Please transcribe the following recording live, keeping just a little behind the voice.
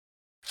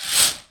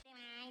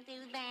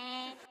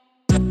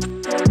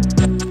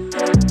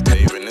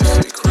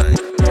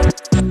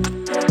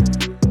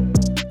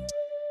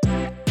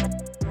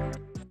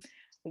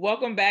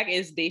Welcome back.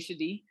 It's Daisha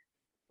D.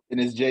 And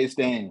it's Jay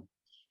Stan.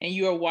 And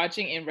you are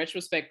watching In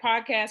Retrospect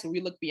Podcast, where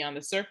we look beyond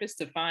the surface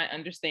to find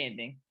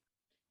understanding.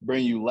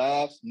 Bring you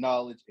laughs,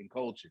 knowledge, and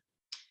culture.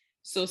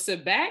 So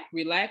sit back,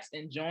 relax,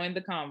 and join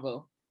the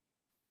convo.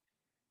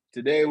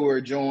 Today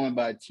we're joined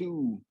by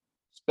two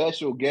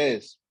special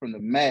guests from the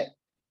Matt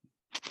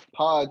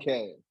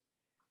podcast.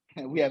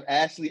 We have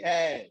Ashley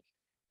Ash.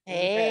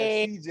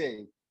 Hey. And we have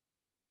CJ.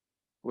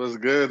 What's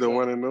good, the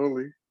one and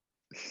only.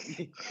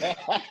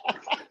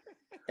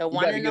 The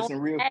one and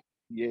only.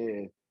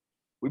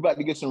 We about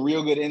to get some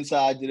real good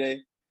insight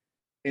today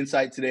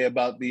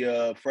about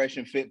the Fresh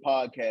and Fit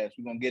podcast.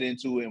 We're gonna get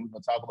into it and we're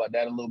gonna talk about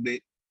that a little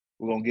bit.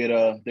 We're gonna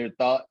get their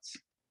thoughts,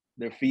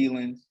 their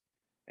feelings,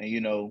 and you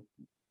know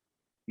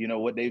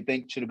what they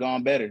think should have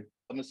gone better.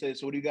 I'm gonna say,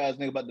 so what do you guys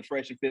think about the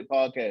Fresh and Fit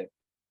podcast?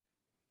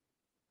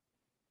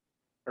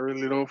 I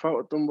really don't fuck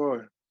with them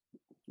boys.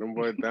 Them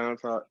boys down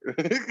talk.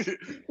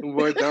 Them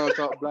boys down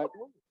talk black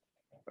women.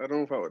 I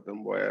don't fuck with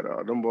them boys at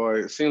all. Them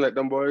boys, it seems like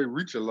them boys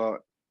reach a lot.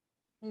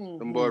 Mm-hmm.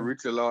 Them boys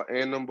reach a lot,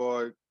 and them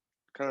boys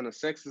kind of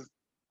sexist.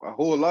 A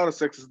whole lot of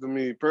sexist to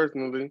me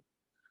personally.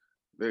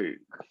 I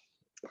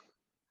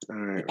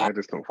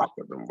just don't fuck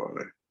with them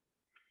boys.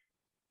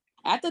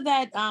 After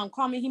that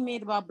comment he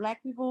made about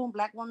black people,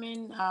 black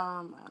women,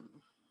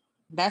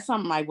 that's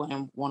something I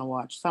wouldn't want to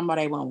watch.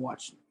 Somebody I wouldn't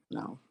watch.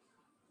 No.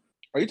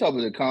 Are you talking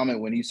about the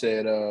comment when he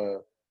said, I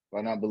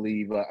don't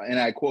believe, and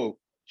I quote,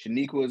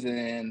 Shaniqua's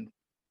and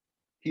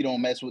they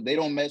don't mess with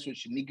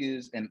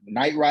Shaniqua's and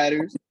Night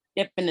Riders?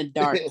 Dip in the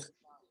dark.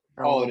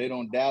 They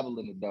don't dabble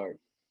in the dark.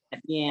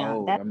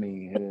 Yeah.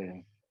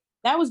 Yeah.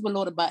 That was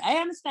below the belt. I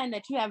understand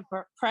that you have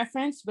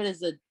preference, but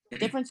it's a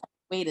different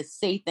way to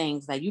say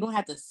things. Like, you don't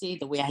have to say it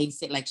the way he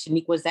said, like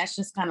Shaniqua's. That's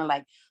just kind of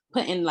like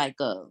putting like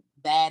a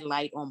bad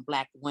light on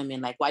black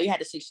women. Like, why you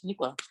had to say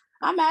Shaniqua?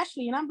 I'm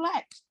Ashley and I'm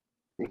black.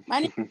 My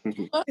name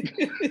you know what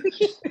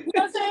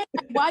I'm saying?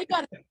 Why you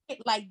gotta say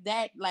it like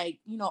that? Like,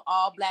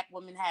 all black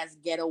women has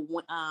ghetto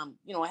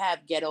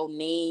have ghetto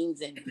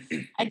names, and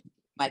I don't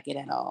like it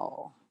at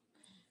all.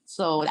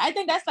 So I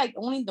think that's like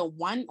only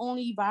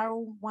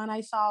viral one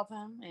I saw of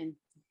him, and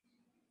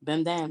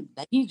then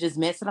that he just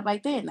messed it up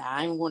like that.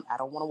 I don't want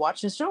to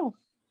watch the show.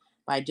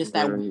 By just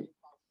that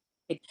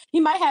he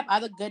might have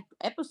other good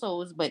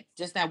episodes, but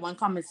just that one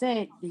comment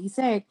he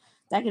said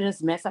that could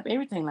just mess up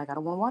everything. Like, I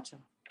don't want to watch him.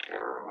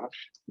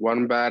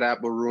 One bad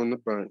apple ruined the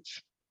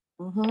bunch.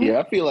 Mm-hmm. Yeah,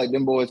 I feel like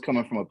them boys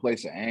coming from a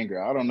place of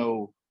anger. I don't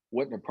know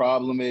what the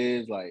problem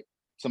is. Like,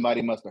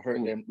 somebody must have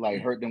hurt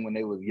them when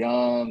they was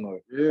young,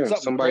 or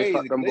somebody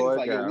fucked them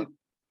boy gal.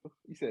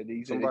 You said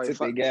they took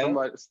their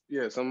gal?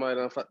 Somebody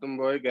done fucked them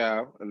boy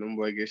gal, and them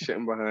boy get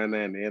shitting behind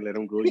that and they let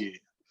them go.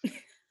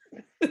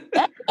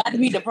 That got to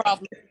be the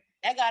problem.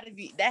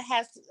 That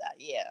has to,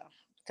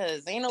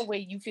 because ain't no way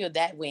you feel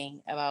that way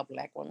about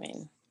black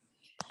women.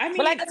 I mean,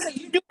 but like I said,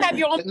 you do have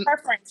your own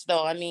preference,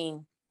 though. I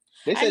mean,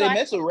 they say they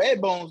mess with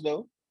red bones,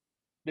 though.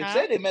 They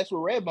say they mess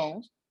with red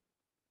bones.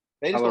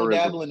 They just don't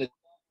dabble in the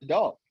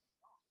dark.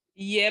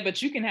 Yeah,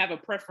 but you can have a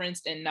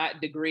preference and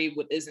not degrade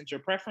what isn't your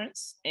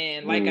preference.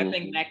 And like I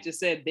think Mac just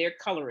said, they're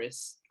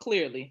colorists,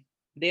 clearly.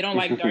 They don't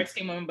like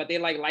dark-skinned women, but they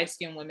like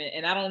light-skinned women.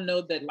 And I don't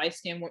know that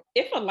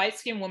if a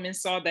light-skinned woman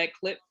saw that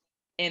clip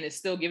and is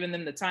still giving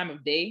them the time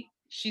of day,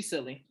 she's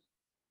silly.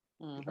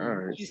 Mm-hmm. All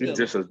right, she's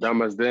just as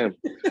dumb as them.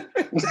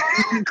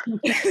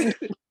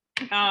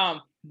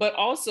 But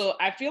also,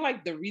 I feel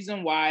like the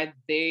reason why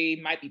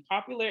they might be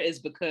popular is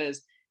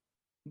because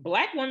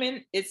Black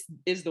women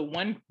we're the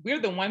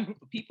one group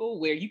of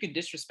people where you can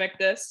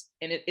disrespect us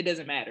and it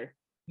doesn't matter.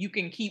 You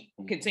can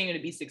continue to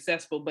be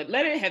successful, but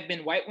let it have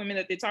been white women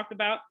that they talked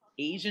about,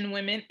 Asian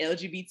women,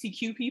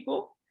 LGBTQ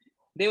people,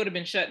 they would have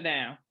been shut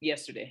down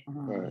yesterday.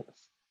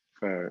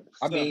 Facts.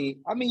 I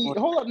mean,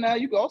 hold up now.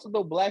 You can also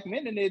throw black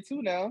men in there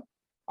too now.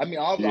 I mean,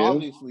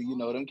 obviously,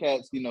 them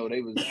cats, they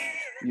was,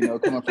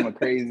 coming from a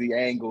crazy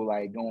angle,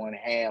 like going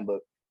ham, but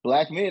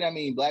black men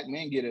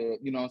get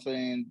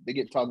they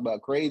get talked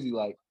about crazy,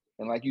 like,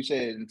 and like you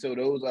said, until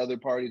those other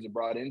parties are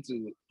brought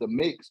into the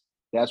mix,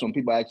 that's when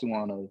people actually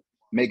want to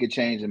make a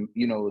change and,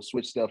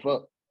 switch stuff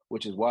up,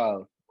 which is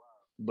wild.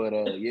 But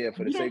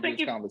for the sake of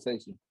this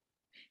conversation.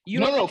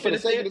 For the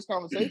sake of this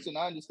conversation,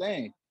 I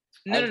understand.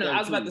 No. I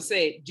was about to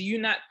say, do you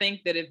not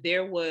think that if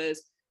there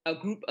was a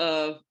group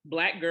of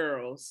Black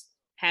girls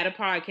had a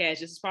podcast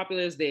just as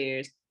popular as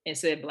theirs and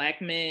said,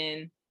 Black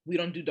men, we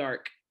don't do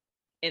dark,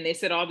 and they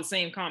said all the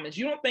same comments,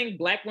 you don't think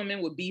Black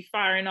women would be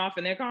firing off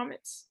in their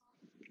comments?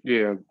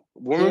 Yeah.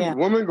 Black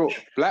women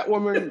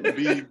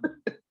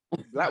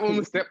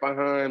step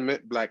behind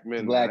black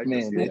men. Black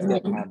men, they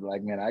step behind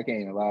black men. I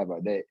can't even lie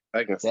about that.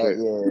 I can say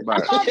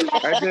but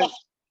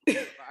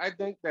I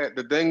think that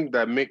the thing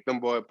that make them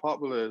boy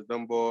popular is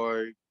them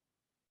boy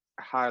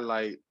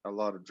highlight a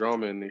lot of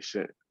drama in this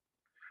shit.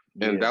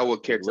 And that will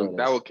catch them.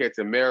 That will catch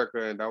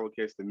America, and that will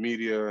catch the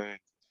media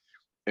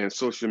and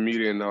social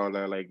media and all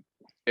that. Like,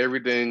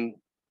 everything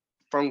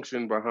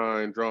function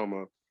behind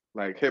drama,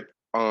 like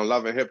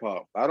Love and Hip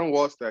Hop. I don't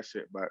watch that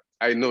shit, but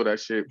I know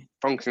that shit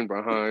function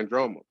behind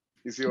drama.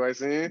 You see what I'm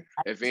saying?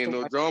 If ain't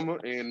no drama,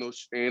 ain't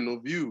no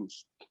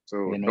views.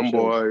 So Ain't no them show.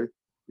 boy,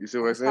 you see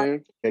what I'm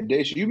saying? Hey,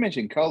 Dish, you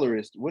mentioned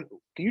colorist. What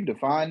can you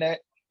define that?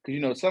 Because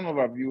you know some of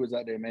our viewers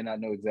out there may not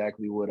know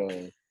exactly what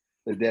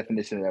the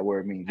definition of that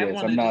word means. I Yes,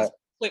 want I'm to not. just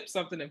flip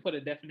something and put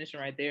a definition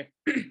right there.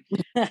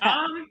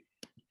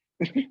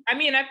 I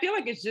mean, I feel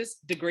like it's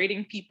just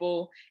degrading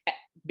people.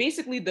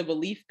 Basically, the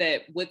belief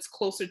that what's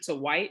closer to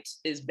white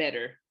is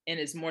better and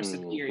is more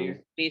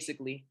superior.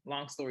 Basically,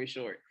 long story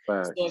short.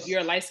 Facts. So if you're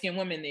a light-skinned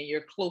woman, then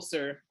you're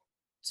closer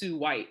to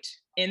white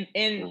in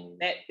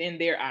that in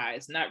their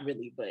eyes. Not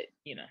really, but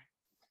you know.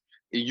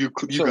 You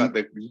So, got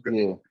that.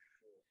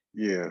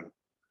 Yeah.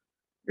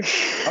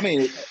 I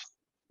mean,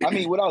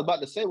 what I was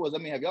about to say was, I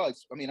mean, have y'all?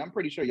 I mean, I'm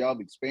pretty sure y'all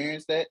have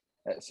experienced that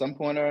at some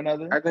point or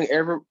another. I think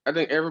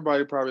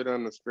everybody probably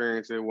done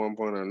experience it at one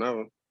point or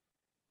another.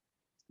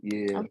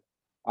 Yeah,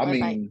 I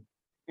mean,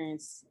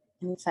 experience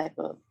any type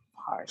of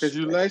harsh. Because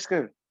you light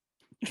skin.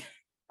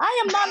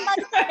 I am not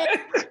light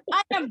skin.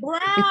 I am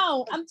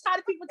brown. I'm tired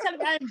of people telling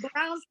me I am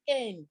brown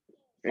skin.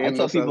 I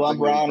tell people I'm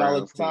brown all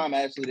the time.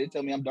 Actually, they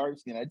tell me I'm dark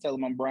skin. I tell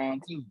them I'm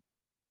brown too.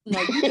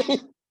 No, you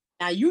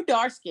now you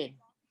dark skin.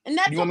 And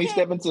that's you want me to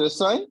step into the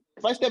sun?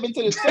 If I step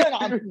into the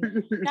sun,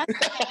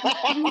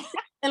 that's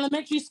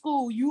elementary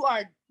school. You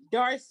are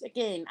dark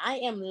skin. I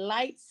am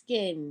light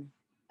skin.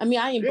 I mean,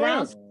 I am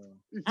brown.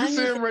 You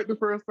said him right the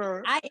first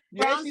time.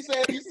 She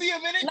said, "You see a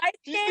minute?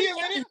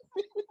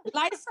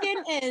 Light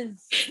skin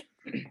is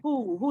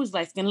who's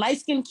light skin? Light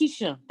skin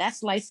Keisha.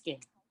 That's light skin.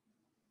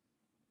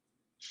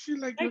 She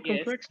like your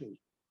complexion.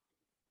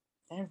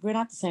 We're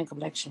not the same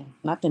complexion.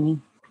 Not to me.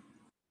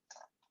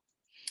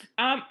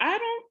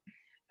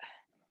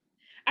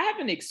 I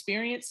haven't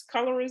experienced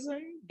colorism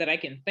that I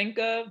can think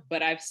of,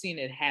 but I've seen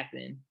it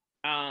happen.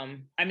 I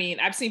mean,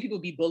 I've seen people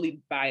be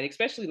bullied by it,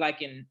 especially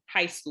like in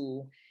high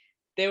school.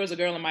 There was a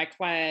girl in my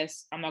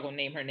class, I'm not gonna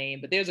name her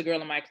name, but there's a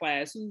girl in my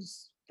class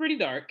who's pretty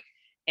dark.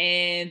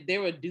 And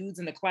there were dudes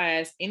in the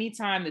class,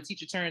 anytime the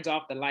teacher turns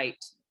off the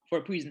light for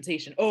a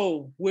presentation,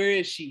 oh, where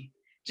is she?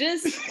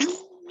 Just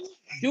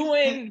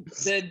doing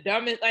the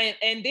dumbest,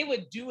 and they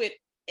would do it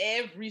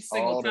every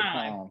single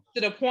time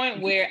to the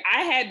point where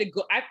I had to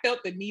go. I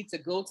felt the need to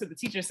go to the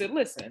teacher and said,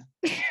 "Listen,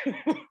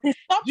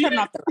 stop turning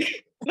off the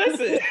light.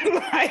 Listen,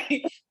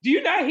 like, do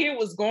you not hear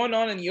what's going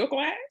on in your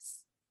class?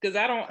 Because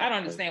I don't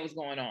understand what's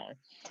going on."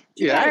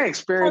 Yeah, I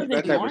experienced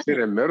that type of shit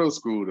in middle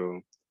school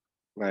though.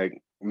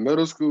 Like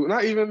middle school,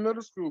 not even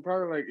middle school,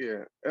 probably like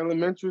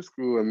elementary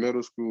school and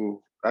middle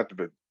school. At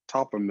the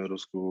top of middle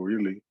school,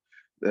 really,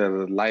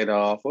 the light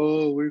off.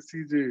 Oh, where's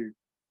CJ?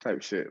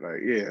 Type shit.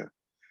 Like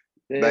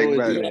They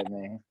always do that,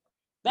 man.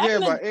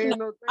 But ain't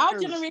no our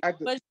generation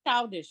was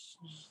childish.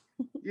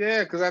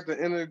 Yeah, because at the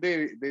end of the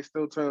day, they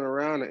still turn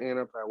around and end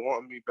up like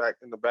wanting me back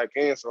in the back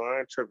end, so I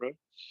ain't tripping.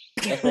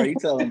 That's right. You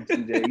tell him,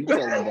 CJ. You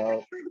tell him,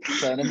 dog.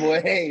 Tell him,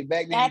 boy, hey,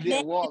 back then you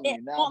didn't want me.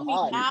 Now I'm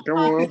hot. Come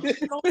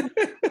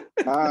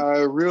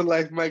on. Real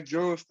life Mike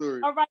Jones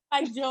story. All right,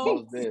 Mike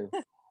Jones.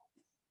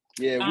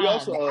 Yeah, we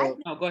also.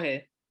 Go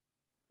ahead.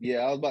 Yeah,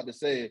 I was about to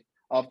say,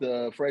 off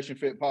the Fresh and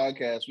Fit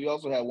podcast, we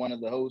also had one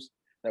of the hosts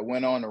that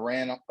went on a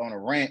rant,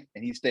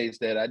 and he states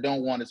that I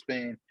don't want to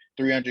spend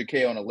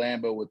 $300K on a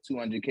Lambo with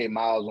 200K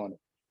miles on it.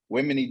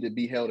 Women need to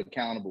be held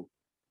accountable,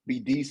 be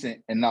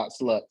decent, and not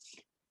sluts.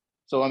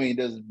 So, I mean,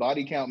 does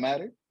body count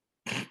matter?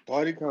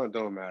 Body count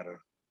don't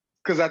matter.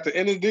 Because at the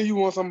end of the day, you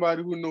want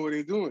somebody who know what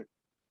they're doing.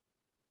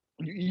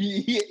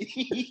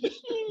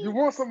 You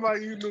want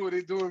somebody who know what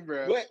they're doing,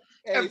 bro.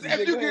 If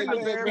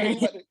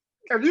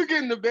you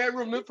get in the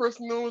bedroom, this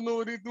person don't know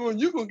what they're doing,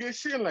 you're going to get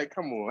shit like,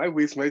 come on, I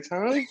waste my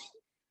time.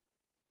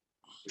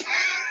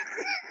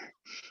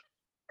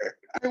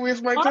 I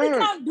waste my body time.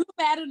 count do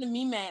matter to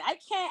me, man. I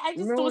can't. I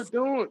just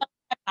don't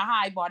a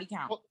high body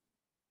count.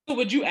 So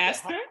would you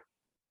ask her?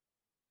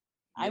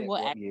 I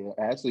would. Yeah,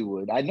 Ashley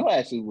would. I know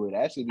Ashley would.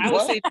 Ashley would. I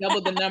would say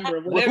double the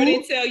number. Whatever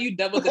they tell you,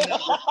 double the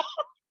number.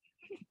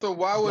 So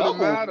why would it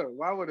matter?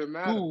 Why would it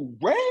matter?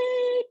 Great.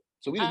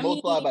 So we just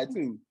multiply by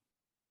 2.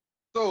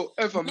 So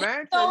if a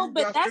man tells you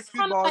got 60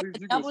 bodies,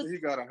 you can say he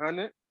got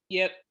 100.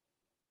 Yep.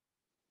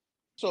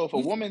 So if a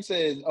woman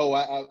says, "Oh,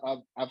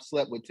 I've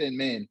slept with 10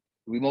 men,"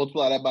 do we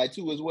multiply that by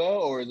 2 as well,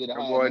 or is it a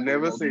high boy,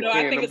 never say 10. No,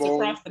 I think it's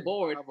across the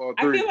board.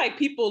 I feel like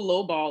people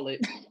lowball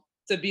it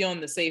to be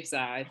on the safe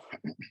side.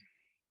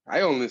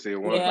 I only say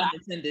 1. Yeah.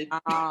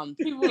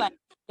 People like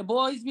the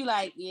boys be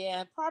like,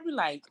 yeah, probably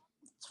like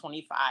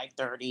 25,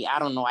 30. I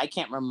don't know. I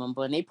can't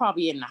remember. And they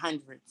probably in the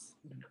hundreds.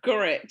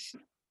 Correct.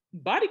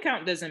 Body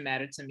count doesn't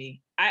matter to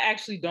me. I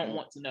actually don't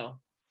want to know.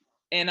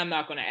 And I'm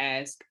not going to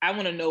ask. I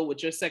want to know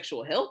what your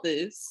sexual health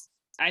is.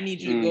 I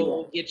need you to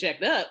go get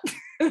checked up.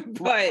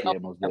 But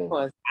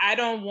I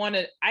don't want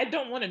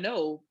to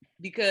know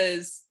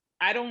because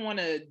I don't want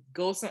to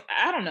go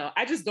I don't know.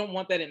 I just don't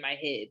want that in my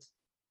head.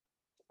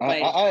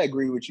 Like, I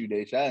agree with you,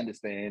 Dash. I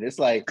understand. It's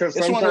like, it's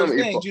one of those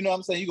things, you know what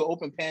I'm saying? You go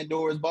open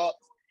Pandora's box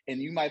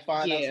and you might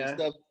find out some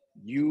stuff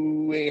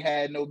you ain't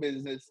had no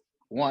business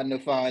wanting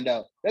to find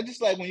out. That's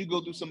just like when you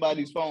go through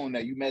somebody's phone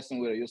that you messing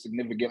with or your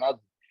significant other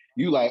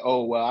You like,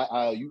 oh well,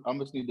 I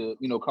must need to,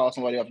 call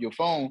somebody off your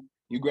phone.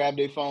 You grab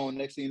their phone.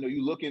 Next thing you know,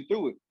 you looking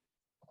through it.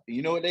 And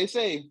you know what they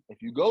say?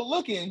 If you go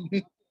looking,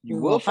 you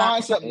will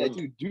find something that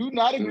you do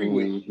not agree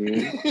with.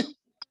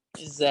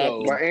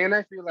 Exactly. But and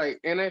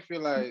I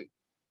feel like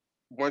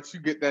once you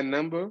get that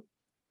number,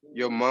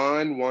 your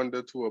mind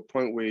wander to a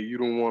point where you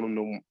don't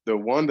want to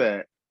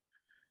wonder.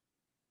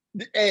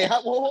 Hey,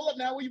 hold up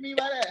now. What do you mean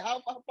by that?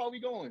 How far are we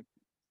going?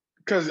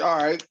 Because all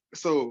right,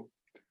 so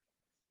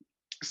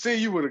say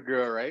you with a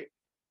girl, right?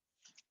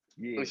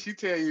 Yeah. And she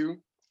tell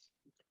you,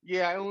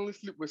 yeah, I only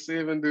sleep with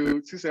 7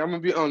 dudes. She said, I'm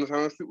gonna be honest, I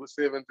only sleep with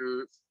 7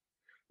 dudes,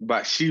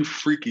 but she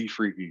freaky.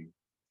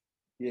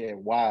 Yeah,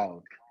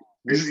 wow.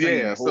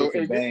 Yeah, so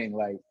bang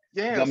like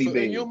gummy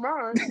baby. In your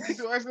mind,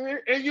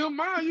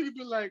 you could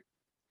be like,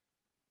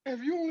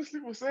 if you only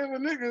sleep with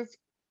 7 niggas,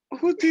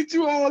 who teach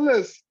you all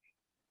this?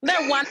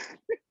 That one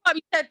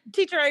probably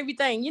teach her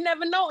everything. You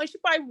never know, and she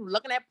probably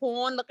looking at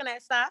porn, looking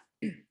at stuff.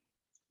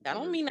 That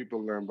don't mean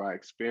people learn by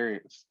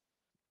experience.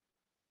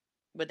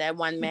 But that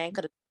one man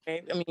could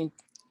have. I mean,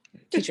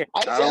 teacher.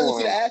 I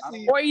challenge you to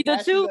Ashley. Or either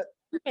two.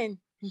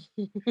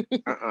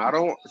 I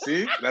don't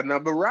see that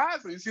number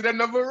rising. You see that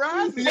number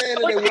rising?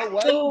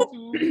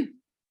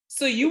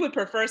 So you would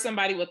prefer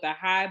somebody with a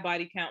high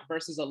body count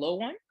versus a low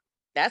one?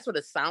 That's what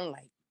it sounds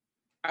like.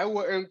 I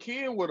wouldn't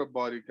care what a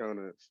body count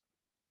is.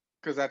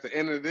 Because at the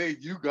end of the day,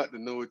 you got to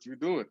know what you're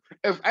doing.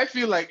 I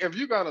feel like if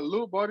you got a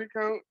low body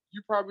count,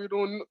 you probably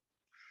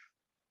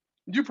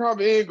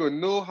ain't gonna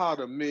know how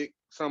to make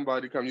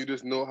somebody come. You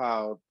just know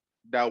how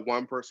that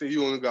one person,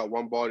 you only got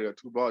one body or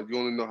 2 bodies, you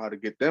only know how to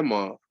get them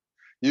off.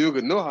 You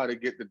don't know how to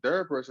get the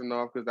third person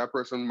off because that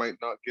person might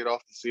not get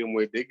off the same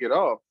way they get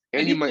off.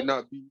 And you might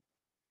not be.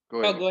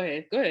 Go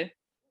ahead.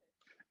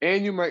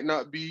 And you might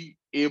not be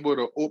able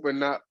to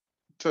open up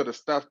to the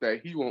stuff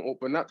that he won't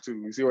open up to.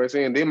 You see what I'm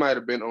saying? They might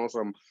have been on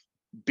some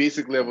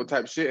basic level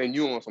type shit and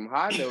you on some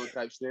high level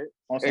type shit.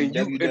 And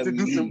you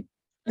introduce them.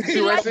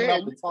 See what I'm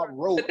saying?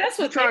 But that's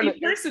what's very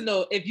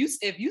personal. If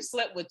you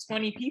slept with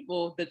 20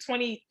 people, the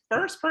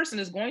 21st person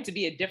is going to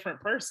be a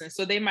different person.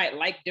 So they might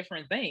like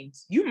different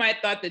things. You might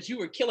thought that you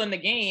were killing the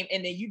game,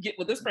 and then you get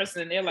with this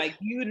person, and they're like,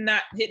 "You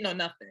not hitting on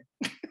nothing."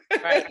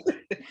 Right.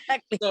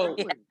 So,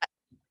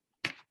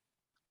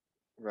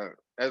 right.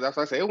 That's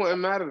why I say it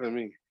wouldn't matter to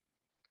me.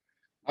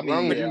 I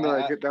mean, you know,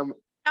 I get that. You're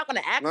not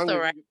gonna ask her,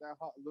 right? Get that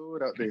hot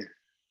load out there.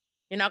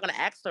 You're not gonna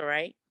ask her,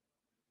 right?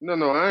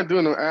 No, I ain't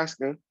doing no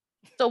asking.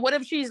 So what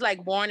if she's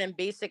like born in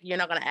basic? You're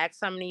not gonna ask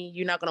somebody.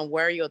 You're not gonna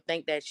worry or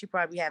think that she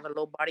probably have a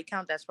low body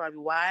count. That's probably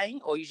why.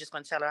 Or you just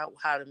gonna tell her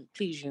how to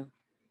please you.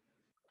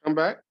 Come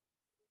back.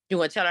 You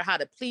gonna tell her how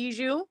to please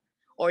you,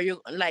 or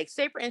you like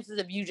say for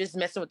instance, if you just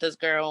messing with this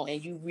girl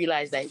and you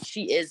realize that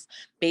she is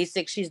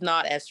basic, she's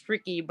not as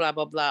freaky, blah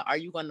blah blah. Are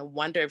you gonna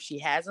wonder if she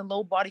has a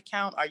low body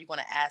count? Are you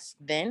gonna ask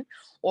then,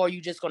 or are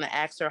you just gonna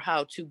ask her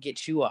how to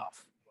get you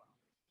off?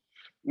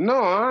 No,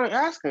 I ain't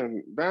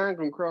asking. That ain't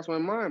gonna cross my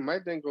mind. My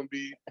thing gonna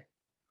be,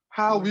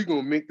 how are we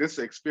gonna make this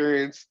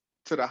experience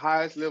to the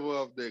highest level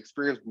of the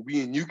experience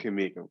we and you can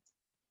make them?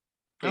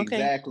 Okay.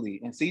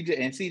 Exactly. And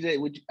CJ,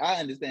 which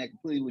I understand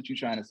completely what you're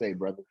trying to say,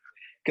 brother.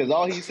 Because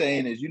all he's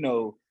saying is,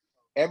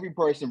 every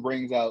person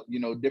brings out,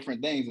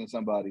 different things in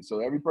somebody. So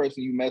every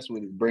person you mess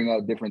with bring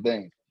out different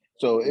things.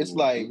 So it's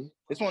like,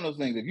 it's one of those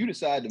things. If you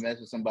decide to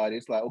mess with somebody,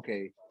 it's like,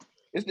 okay,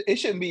 it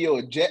shouldn't be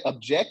your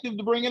objective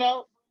to bring it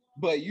out.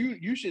 But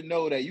you should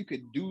know that you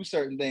could do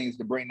certain things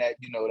to bring that,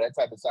 that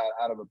type of side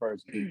out of a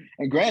person.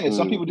 And granted,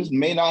 some people just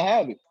may not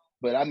have it.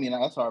 But I mean,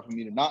 that's hard for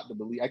me to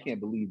believe. I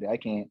can't believe that.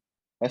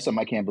 That's something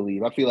I can't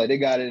believe. I feel like they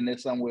got it in there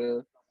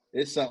somewhere.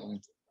 It's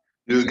something.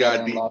 You just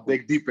got to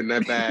dig deep in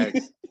that bag.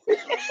 You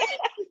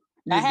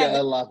just got to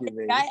unlock it,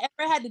 baby. I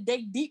ever had to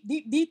dig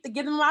deep to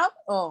get them out?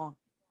 Oh.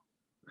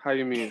 How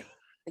you mean?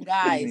 The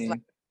guys.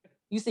 Like,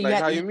 you say like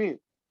how you mean?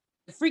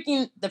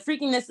 The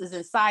freakiness is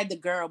inside the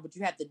girl, but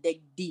you have to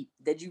dig deep.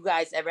 Did you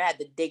guys ever had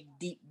to dig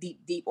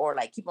deep, or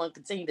like keep on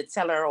continuing to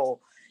tell her, or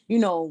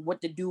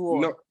what to do? Or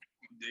no,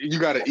 you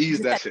gotta ease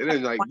that shit.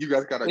 And like you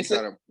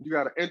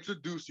gotta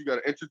introduce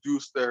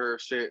her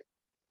shit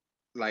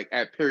like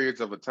at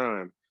periods of a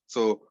time.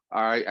 So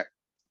all right,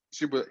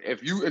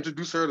 if you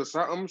introduce her to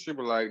something, she'll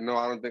be like, no,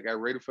 I don't think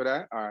I'm ready for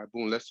that. All right,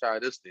 boom, let's try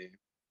this thing.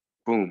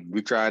 Boom,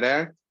 we try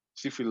that.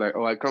 She feel like,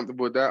 oh, I'm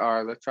comfortable with that. All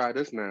right, let's try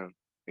this now.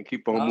 And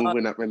keep on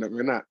moving up and up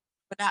and up.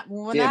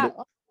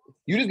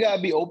 You just gotta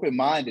be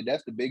open-minded.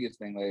 That's the biggest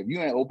thing. Like if you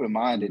ain't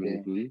open-minded,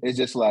 then it's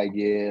just like,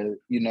 I'm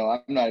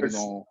not even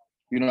gonna,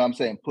 what I'm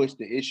saying, push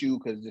the issue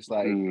because just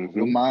like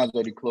your mind's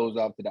already closed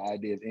off to the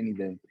idea of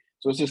anything.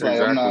 So it's just like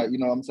I'm not,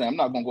 what I'm saying, I'm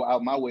not gonna go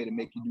out my way to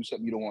make you do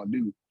something you don't want to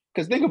do.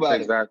 Because think about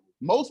it,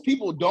 most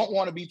people don't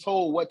want to be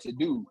told what to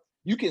do.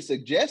 You can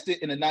suggest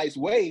it in a nice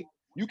way.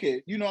 You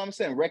can,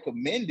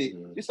 recommend it.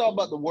 It's all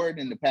about the word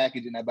in the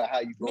package and about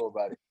how you go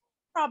about it.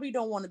 Probably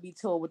don't want to be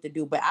told what to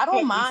do, but I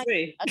don't mind.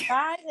 A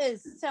guy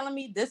is telling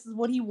me this is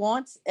what he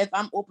wants. If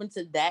I'm open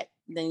to that,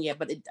 then yeah.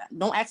 But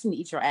don't ask me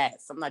to eat your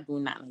ass. I'm not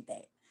doing nothing like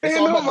that. It's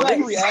all about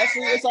delivery,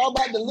 Ashley. It's all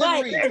about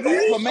delivery.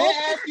 If a man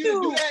asks you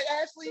to do that,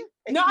 Ashley.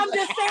 No, I'm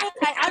just saying.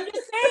 I'm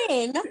just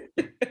saying.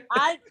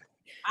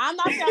 I'm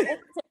not saying I'm open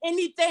to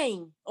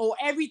anything or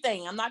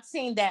everything. I'm not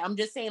saying that. I'm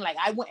just saying like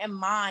I wouldn't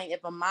mind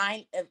if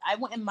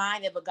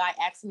a guy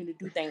asked me to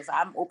do things.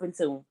 I'm open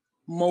to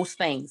most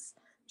things.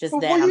 Just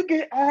but that. Where you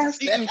get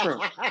asked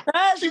from?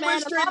 She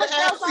went straight to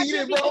ass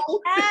eating, bro. A lot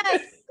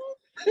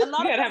You of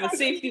gotta have a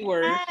safety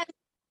word.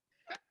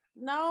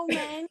 No,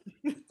 man.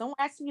 Don't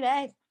ask me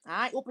that.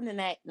 I ain't open to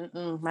that.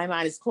 My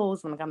mind is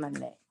closed when it comes to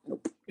that.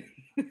 Nope.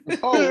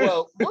 Oh,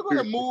 well, we're going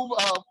to move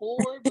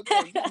forward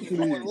because this is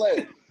going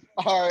left.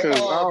 All right.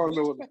 Because I don't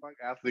know what the fuck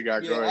Ashley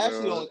got going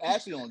on.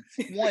 Ashley on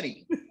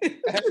 20.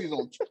 Ashley's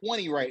on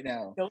 20 right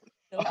now. Don't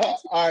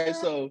All right.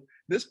 So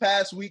this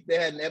past week, they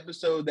had an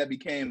episode that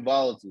became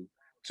volatile.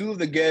 Two of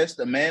the guests,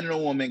 a man and a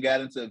woman,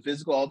 got into a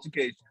physical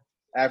altercation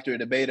after a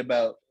debate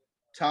about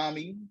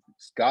Tommy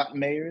Scott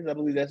Myers, I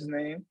believe that's his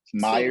name.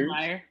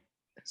 Stoudemire.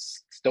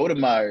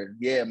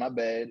 Yeah, my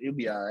bad. It'll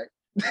be all right.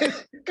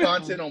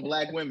 Content on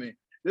Black women.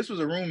 This was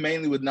a room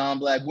mainly with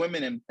non-Black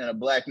women and a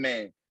Black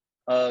man.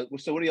 So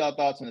what are y'all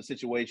thoughts on the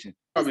situation?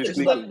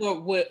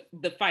 With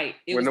the fight.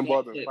 When them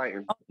boys were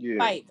fighting. Yeah.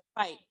 Fight.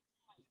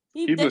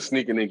 He was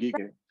sneaking and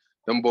geeking.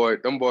 Them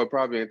boy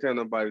probably didn't tell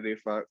nobody they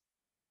fought.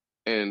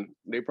 And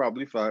they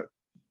probably fought.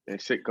 And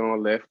shit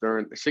going left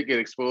shit get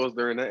exposed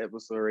during that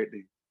episode right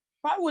there.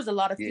 Probably was a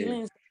lot of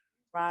feelings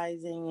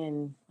rising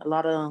and a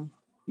lot of,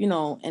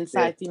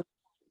 inside feelings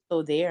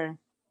still there.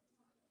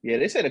 Yeah,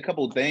 they said a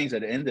couple of things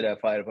at the end of that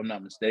fight, if I'm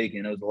not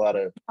mistaken. There was a lot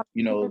of,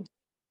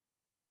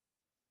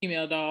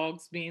 female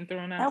dogs being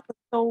thrown That out. was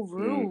so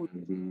rude.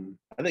 Mm-hmm.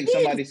 I think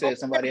somebody said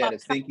somebody had a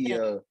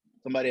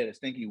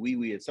stinky wee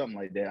wee or something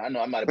like that. I know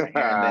I might have been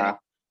hearing that.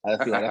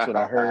 I feel like that's what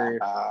I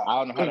heard. I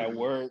don't know how that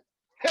worked.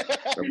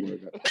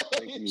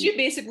 She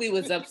basically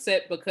was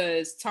upset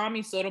because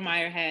Tommy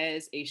Sotomayor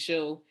has a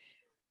show,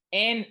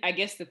 and I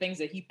guess the things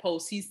that he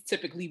posts, he's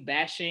typically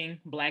bashing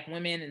Black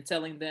women and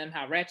telling them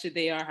how ratchet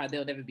they are, how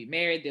they'll never be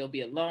married, they'll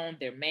be alone,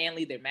 they're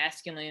manly, they're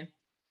masculine.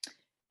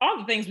 All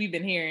the things we've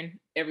been hearing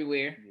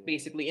everywhere,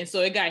 basically. And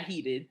so it got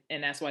heated,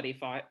 and that's why they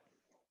fought.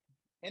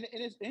 And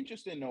it's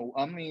interesting though.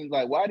 I mean,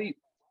 like, why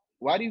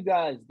do you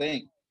guys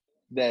think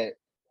that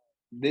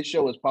this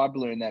show is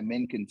popular and that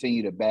men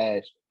continue to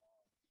bash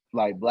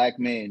like Black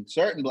men,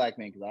 certain Black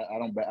men? Because I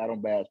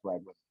don't bash Black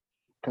women.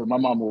 Because my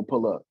mom will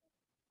pull up.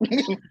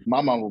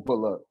 My mom will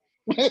pull up.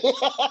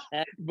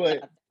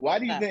 But why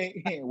do you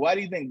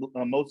think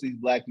most of these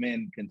Black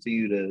men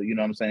continue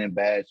to,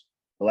 bash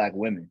Black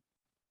women?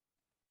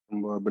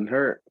 I've been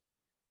hurt.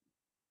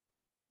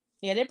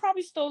 Yeah, they're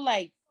probably still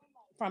like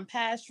from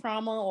past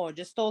trauma or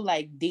just still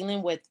like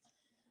dealing with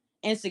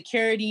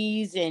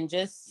insecurities and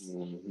just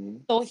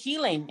still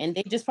healing, and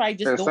they just probably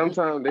just. And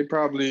sometimes they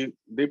probably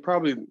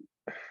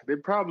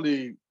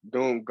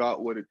don't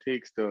got what it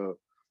takes to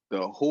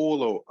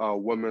hold a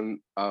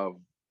woman of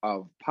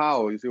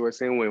power. You see what I'm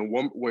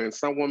saying? When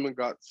some woman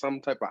got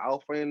some type of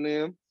alpha in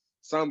them,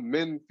 some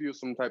men feel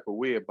some type of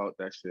way about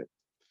that shit.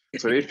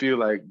 So they feel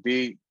like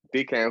they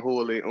can't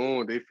hold their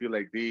own. They feel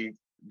like they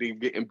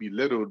getting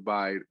belittled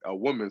by a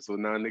woman. So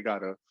now they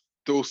gotta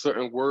throw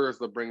certain words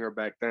to bring her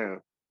back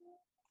down.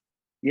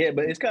 Yeah,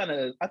 but I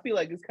feel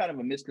like it's kind of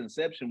a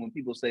misconception when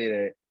people say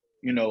that,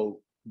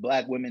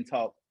 Black women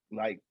talk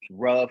like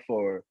rough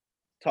or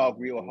talk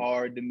real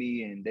hard to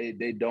me and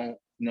they don't,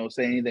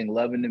 say anything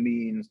loving to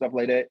me and stuff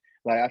like that.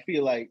 Like, I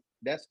feel like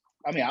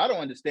I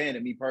don't understand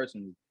it, me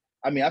personally.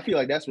 I feel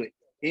like that's what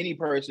any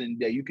person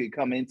that you could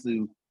come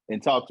into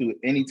and talk to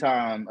any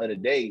time of the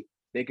day,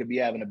 they could be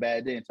having a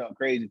bad day and talk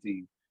crazy to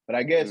you. But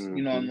I guess,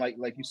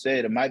 like you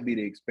said, it might be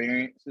the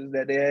experiences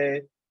that they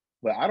had.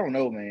 But I don't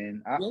know,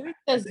 man.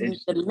 Because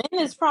the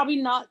men is probably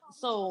not.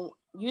 So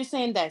you're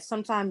saying that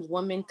sometimes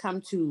women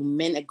come to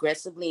men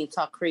aggressively and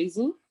talk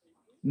crazy?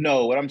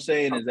 No, what I'm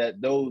saying is that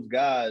those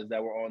guys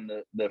that were on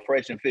the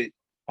Fresh and Fit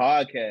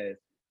podcast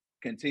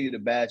continue to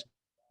bash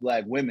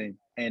Black women,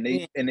 and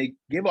they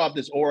give off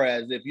this aura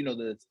as if,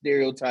 the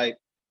stereotype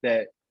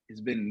that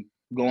has been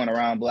going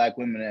around Black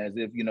women as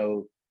if,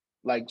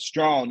 like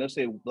strong. They'll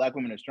say Black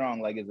women are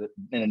strong, like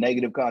in a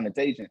negative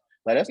connotation.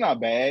 Like, that's not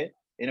bad.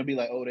 And it'll be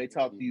like, oh, they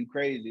talk to you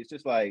crazy. It's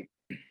just like,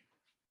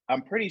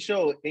 I'm pretty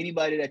sure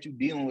anybody that you're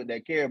dealing with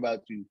that care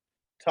about you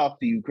talk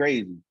to you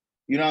crazy.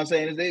 You know what I'm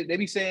saying? They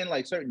be saying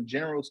like certain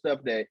general stuff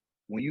that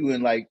when you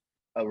in like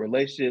a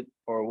relationship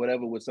or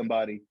whatever with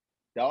somebody,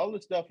 all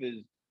this stuff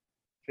is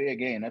fair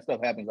game. That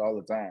stuff happens all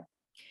the time.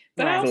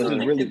 But I also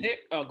think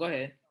go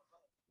ahead.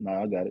 No,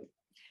 I got it.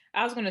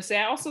 I was going to say,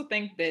 I also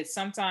think that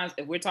sometimes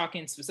if we're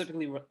talking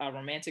specifically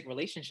romantic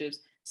relationships,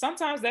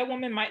 sometimes that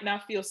woman might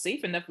not feel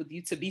safe enough with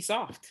you to be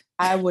soft.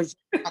 I was.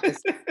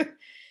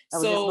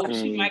 So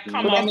she might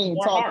come off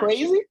more talk harsh.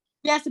 crazy.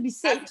 She has to be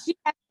safe. She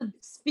has to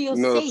feel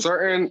safe.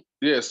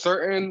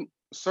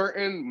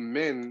 Certain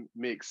men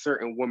make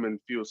certain women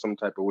feel some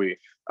type of way.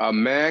 A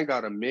man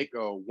gotta make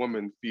a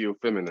woman feel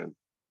feminine.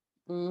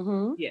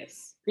 Mm-hmm.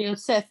 Yes. Feel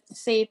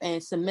safe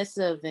and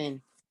submissive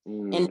and.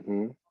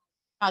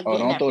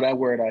 Don't throw that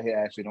word out here,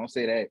 Ashley. Don't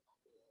say that.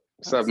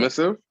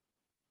 Submissive?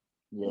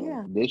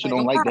 Yeah. They should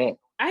don't like that.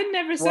 I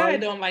never said I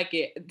don't like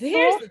it.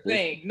 Here's the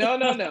thing. No.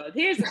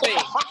 Here's the thing.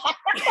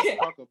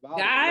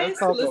 Guys,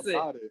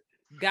 listen.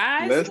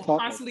 Guys will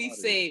constantly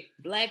say,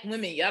 Black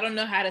women, y'all don't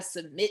know how to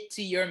submit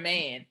to your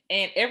man.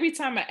 And every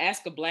time I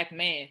ask a Black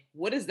man,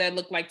 what does that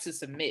look like to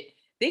submit?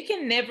 They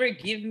can never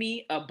give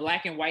me a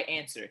black and white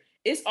answer.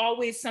 It's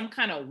always some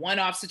kind of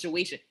one-off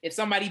situation. If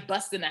somebody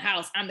busts in the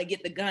house, I'm gonna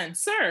get the gun.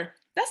 Sir,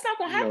 that's not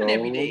gonna happen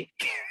every day.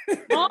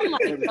 Oh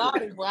my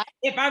God, what?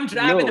 If I'm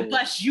driving the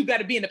bus, you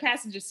gotta be in the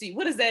passenger seat.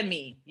 What does that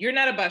mean? You're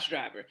not a bus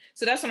driver.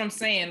 So that's what I'm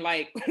saying.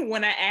 Like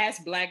when I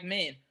ask Black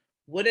men,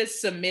 what does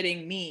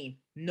submitting mean?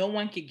 No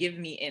one could give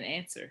me an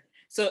answer.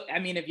 So, I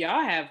mean, if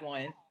y'all have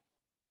one,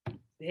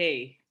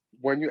 hey.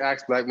 When you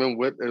ask Black men,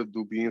 what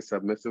do being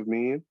submissive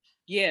mean?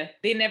 Yeah,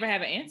 they never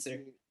have an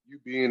answer. You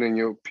being in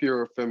your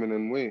pure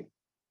feminine way.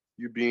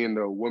 You being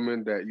the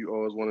woman that you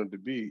always wanted to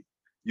be.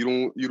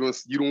 You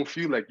don't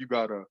feel like you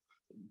gotta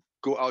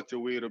go out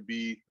your way to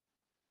be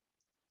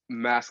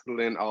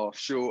masculine or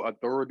show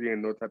authority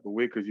in no type of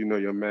way because you know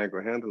your man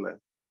will handle it.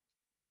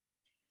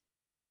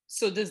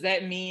 So does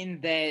that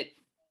mean that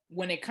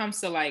when it comes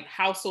to like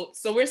household,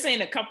 so we're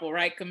saying a couple,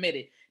 right,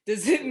 committed.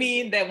 Does it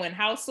mean that when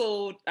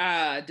household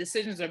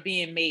decisions are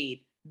being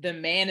made, the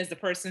man is the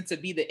person to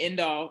be the end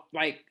all,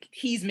 like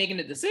he's making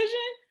the decision?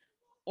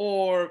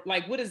 Or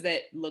like, what does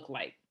that look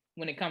like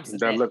when it comes to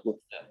that?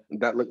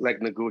 That look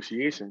like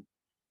negotiation.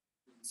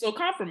 So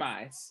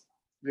compromise.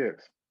 Yes.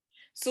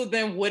 So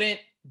then wouldn't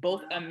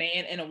both a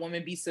man and a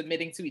woman be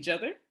submitting to each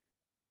other?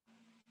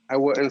 I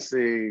wouldn't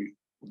say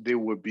they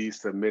would be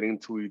submitting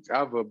to each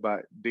other,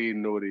 but they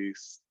know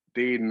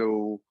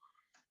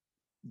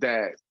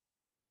that,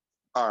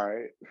 all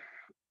right,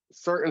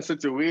 certain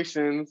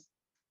situations,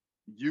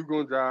 you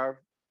gonna drive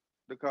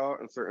the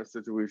car, and certain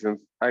situations,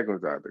 I gonna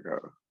drive the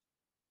car.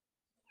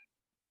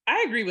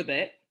 I agree with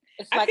that.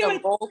 It's like a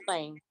role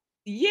thing.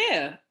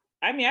 Yeah,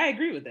 I mean, I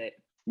agree with that.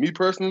 Me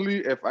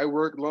personally, if I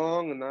work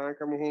long and I'm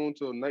coming home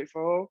till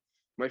nightfall,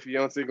 my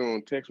fiance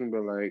gonna text me,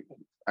 but like,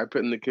 I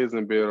putting the kids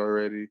in bed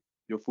already.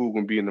 Your food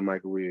gonna be in the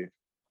microwave.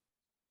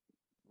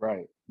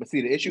 Right, but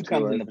see, the issue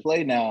comes into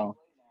play now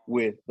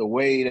with the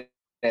way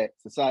that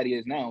society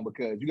is now,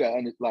 because you got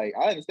like,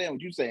 I understand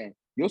what you're saying.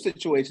 Your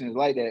situation is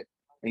like that,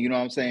 and you know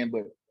what I'm saying.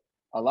 But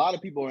a lot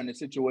of people are in a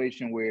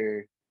situation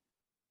where,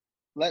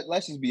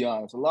 let's just be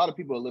honest, a lot of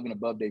people are living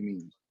above their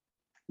means.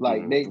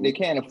 Like they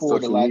can't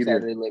afford the lifestyle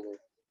they're living.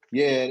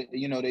 Yeah,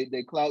 you know,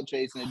 they clout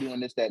chasing and doing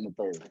this, that, and the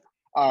third.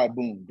 All right,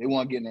 boom, they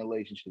want to get in a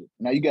relationship.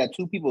 Now you got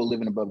two people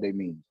living above their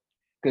means,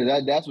 because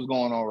that's what's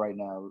going on right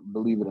now.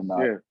 Believe it or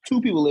not, two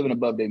people living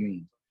above their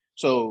means.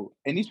 So,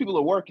 and these people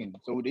are working.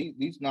 So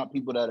these not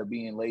people that are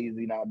being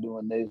lazy, not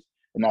doing this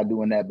and not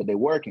doing that, but they're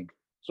working.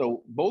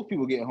 So both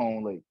people get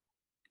home late.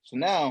 So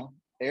now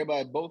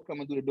everybody both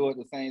coming through the door at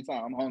the same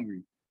time. I'm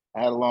hungry.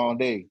 I had a long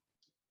day.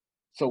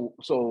 So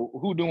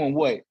who doing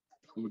what?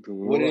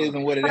 What it is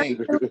and what it ain't.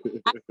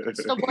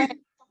 So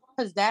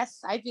because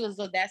I feel as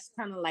though that's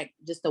kind of like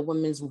just the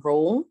woman's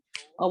role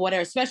or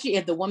whatever, especially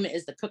if the woman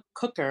is the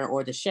cooker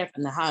or the chef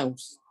in the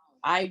house.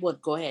 I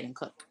would go ahead and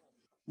cook.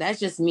 That's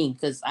just me,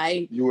 because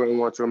You wouldn't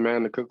want your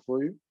man to cook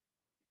for you?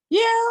 Yeah,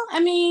 I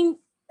mean,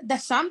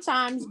 that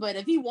sometimes, but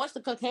if he wants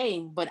to cook, hey,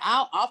 but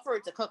I'll offer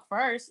to cook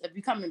first. If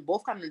you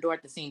both come in the door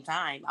at the same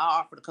time, I'll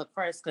offer to cook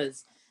first,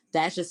 because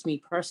that's just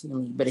me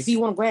personally. But if you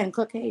want to go ahead and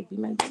cook, hey, be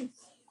my guest.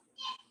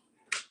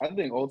 I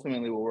think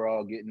ultimately what we're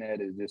all getting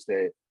at is just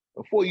that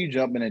before you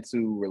jumping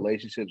into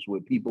relationships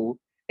with people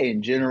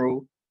in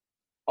general,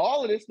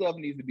 all of this stuff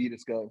needs to be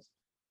discussed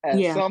at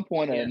some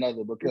point or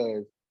another,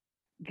 because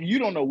you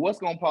don't know what's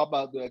gonna pop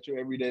out there at your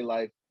everyday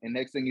life, and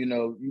next thing you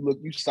know,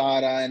 you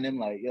side-eyeing them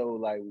like, yo,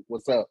 like,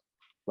 what's up?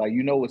 Like,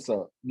 you know what's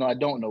up. No, I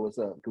don't know what's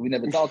up, because we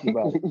never talked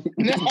about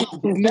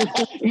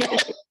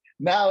it.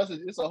 Now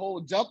it's a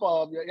whole jump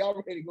off. Y'all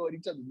ready to go at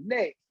each other's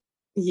neck.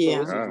 Yeah.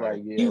 So it's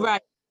like, you're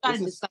right. You gotta discuss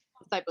this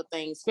type of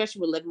thing,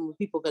 especially with living with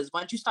people, because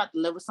once you start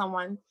to live with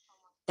someone,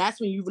 that's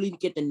when you really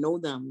get to know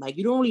them. Like,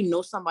 you don't really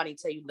know somebody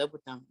until you live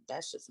with them.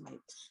 That's just me.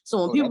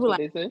 So when people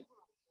like,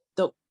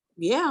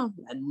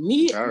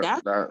 me.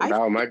 That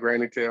was my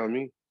granny tell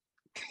me.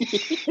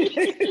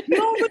 You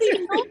don't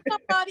really know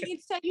somebody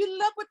until you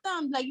live with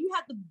them. Like, you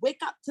have to wake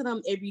up to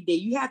them every day.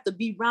 You have to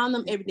be around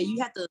them every day. You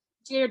have to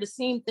share the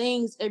same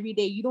things every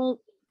day. You don't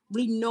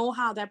really know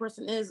how that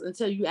person is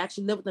until you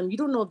actually live with them. You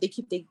don't know if they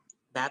keep their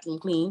bathroom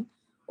clean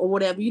or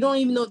whatever. You don't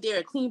even know if they're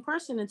a clean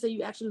person until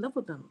you actually live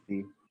with them.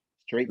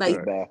 Straight to the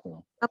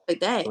bathroom. Stuff like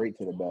that. Straight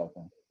to the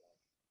bathroom.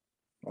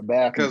 A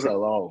bathroom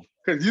tell all.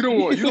 Because you don't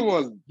want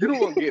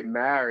to get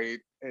married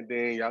and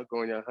then y'all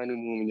go on your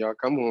honeymoon and y'all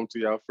come home to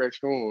y'all fresh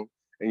home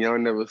and y'all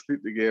never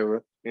sleep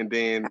together, and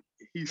then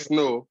he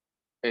snore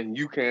and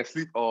you can't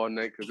sleep all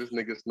night because this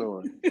nigga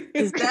snoring.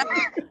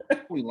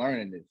 We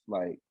learning this.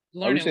 Like,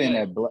 are we saying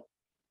that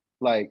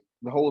like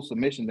the whole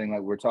submission thing,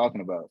 like we're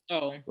talking about?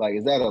 Oh, like,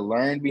 is that a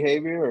learned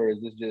behavior, or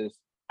is this just?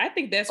 I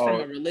think that's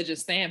from a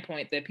religious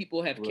standpoint that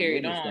people have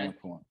carried on.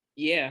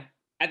 Yeah,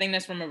 I think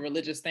that's from a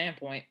religious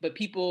standpoint. But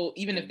people,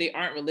 even if they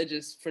aren't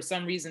religious, for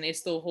some reason, they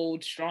still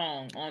hold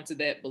strong onto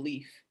that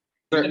belief.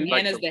 The man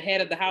Like is the head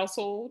of the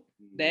household.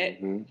 That,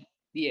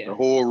 yeah. The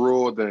whole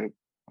rule thing.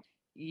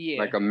 Yeah.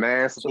 Like a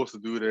man's supposed to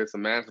do this, a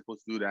man's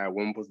supposed to do that, a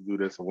woman's supposed to do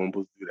this, a woman's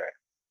supposed to do that.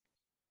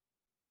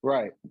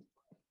 Right.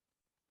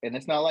 And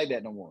it's not like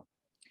that no more.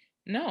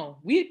 No,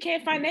 we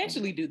can't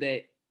financially do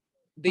that.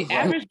 The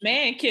average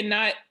man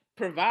cannot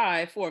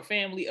provide for a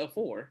family of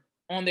 4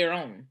 on their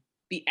own.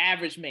 The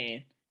average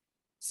man.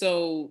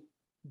 So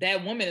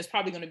that woman is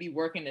probably going to be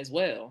working as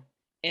well.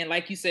 And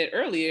like you said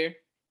earlier,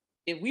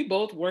 if we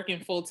both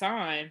working full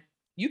time,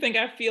 you think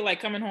I feel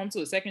like coming home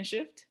to a second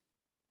shift?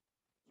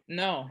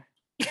 No.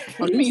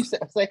 What do you mean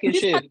second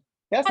shift?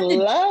 That's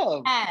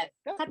love. That's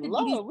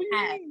love. What do you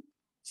mean?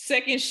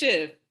 Second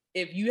shift.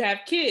 If you have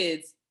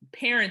kids,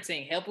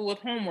 parenting, helping with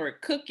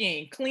homework,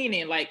 cooking,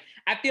 cleaning, like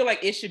I feel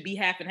like it should be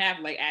half and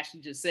half, like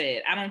Ashley just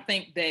said. I don't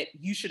think that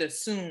you should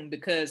assume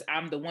because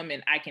I'm the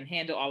woman, I can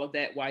handle all of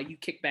that while you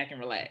kick back and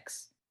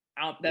relax.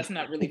 That's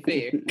not really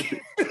fair.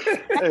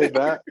 Hey,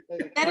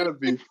 that'd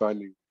be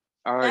funny.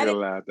 I ain't gonna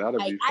lie, that'd be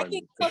funny. I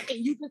can cook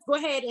and you just go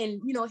ahead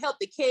and help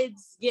the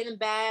kids get in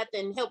bath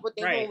and help with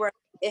their homework.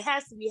 It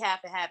has to be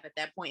half and half at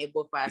that point if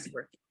both sides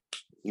working.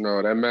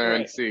 No, that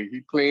man see,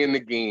 he playing the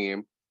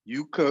game.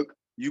 You cook,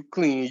 you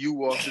clean, you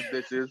wash the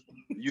dishes,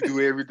 you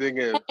do everything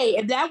else. Hey,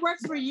 if that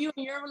works for you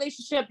in your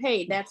relationship,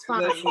 hey, that's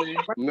fine.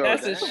 No,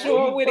 that's a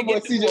short way to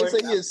get divorced.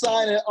 CJ say you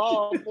sign it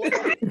off.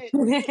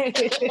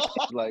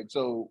 Like,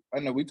 so I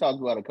know we talked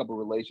about a couple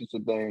of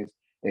relationship things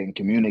and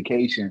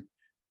communication.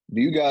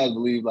 Do you guys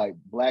believe like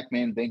Black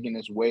men thinking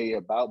this way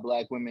about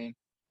Black women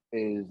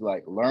is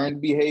like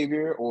learned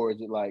behavior, or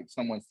is it like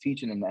someone's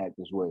teaching them to act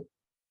this way?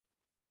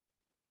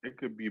 It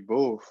could be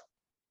both.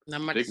 It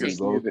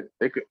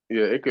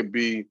could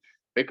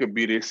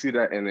be they see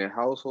that in their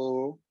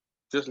household,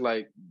 just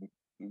like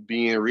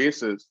being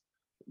racist.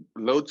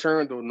 Low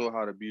term don't know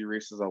how to be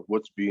racist or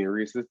what's being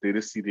racist. They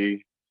just see their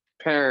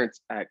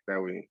parents act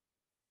that way.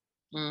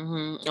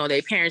 Or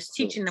their parents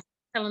teaching them,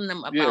 telling them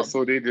about. Yeah,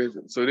 so they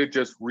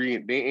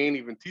ain't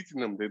even teaching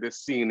them. They're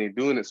just seeing they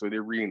doing it, so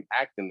they're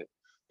reenacting it.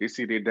 They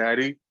see their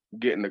daddy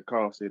get in the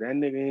car, say that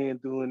nigga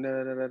ain't doing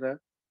that.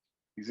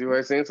 You see what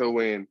I'm saying? So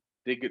when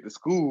they get to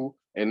school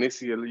and they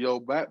see a little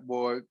black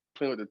boy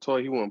playing with the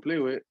toy he want to play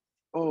with,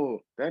 oh,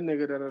 that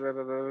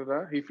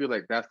nigga he feel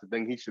like that's the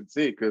thing he should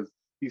say because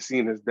he's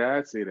seen his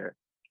dad say that.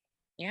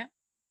 Yeah.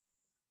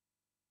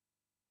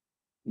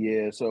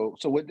 Yeah. So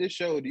with this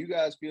show, do you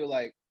guys feel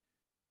like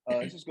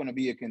it's just going to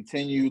be a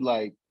continued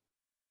like,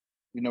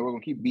 we're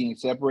going to keep being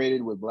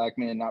separated with Black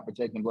men not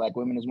protecting Black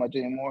women as much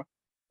anymore?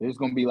 It's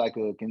going to be like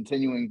a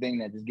continuing thing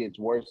that just gets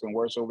worse and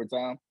worse over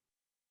time?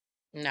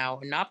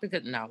 No, not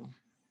because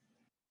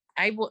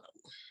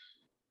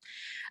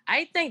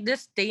I think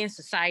this day in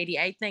society,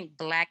 I think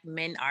Black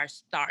men are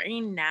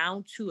starting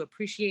now to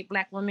appreciate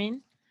Black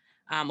women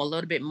a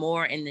little bit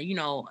more. And,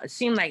 it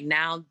seems like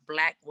now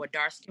Black or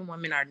dark-skinned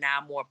women are now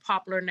more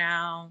popular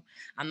now.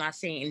 I'm not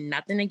saying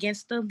nothing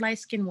against the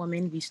light-skinned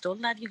women. We still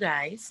love you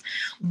guys.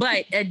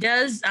 But it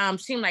does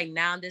seem like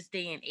now this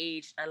day and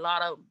age, a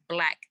lot of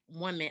Black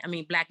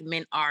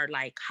men are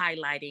like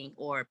highlighting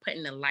or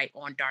putting the light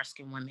on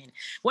dark-skinned women,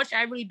 which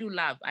I really do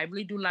love. I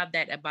really do love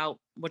that about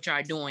what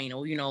y'all doing,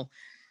 or,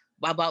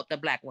 about the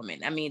Black women.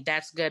 I mean,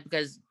 that's good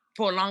because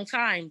for a long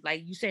time,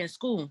 like you said in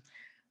school,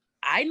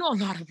 I know a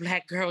lot of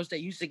Black girls that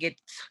used to get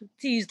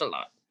teased a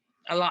lot.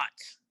 I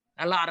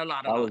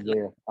was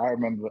there. I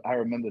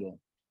remember them.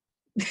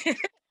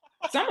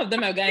 Some of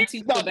them have gotten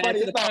teased so bad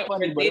to the point where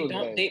they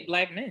don't date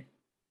Black men.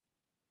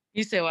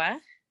 You said what?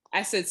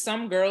 I said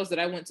some girls that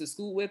I went to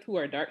school with who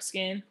are dark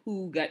skinned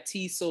who got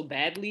teased so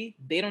badly,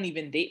 they don't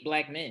even date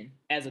Black men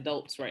as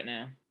adults right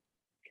now.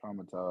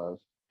 Traumatized.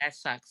 That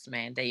sucks,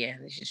 man. They're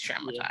just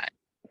traumatized. Yeah.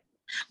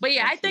 But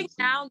yeah, I think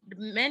now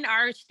men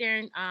are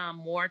staring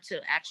more to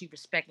actually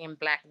respecting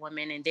Black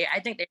women, and I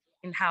think they're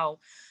seeing how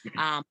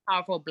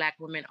powerful Black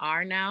women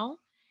are now,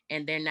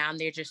 and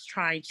they're just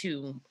trying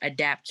to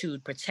adapt to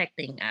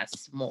protecting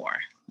us more.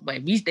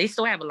 But they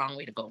still have a long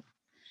way to go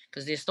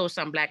because there's still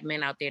some Black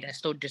men out there that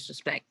still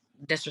disrespect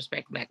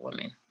Black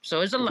women.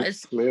 So it's a lot.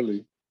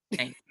 Clearly.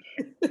 You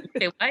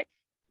say what?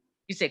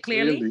 You said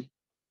clearly?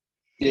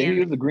 Yeah,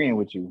 he was agreeing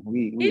with you.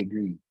 We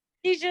agree.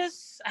 He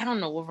just, I don't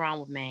know what's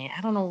wrong with man.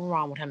 I don't know what's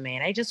wrong with him,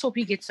 man. I just hope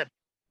he gets a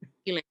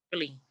feeling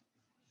really.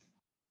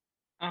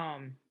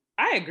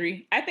 I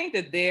agree. I think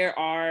that there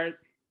are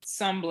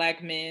some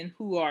Black men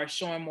who are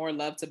showing more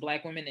love to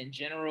Black women in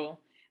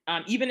general,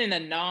 even in a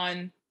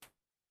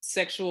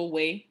non-sexual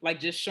way, like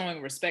just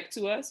showing respect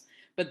to us.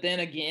 But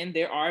then again,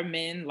 there are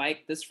men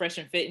like this Fresh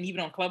and Fit, and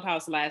even on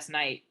Clubhouse last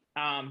night,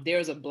 there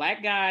was a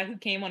Black guy who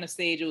came on the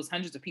stage. It was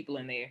hundreds of people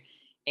in there.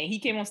 And he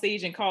came on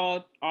stage and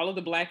called all of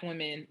the Black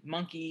women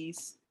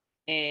monkeys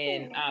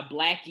and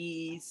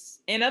blackies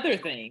and other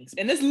things.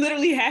 And this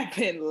literally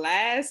happened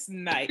last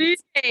night.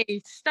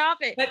 Hey, stop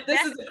it. But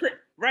this is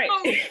right.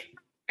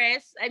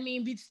 I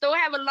mean, we still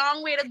have a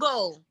long way to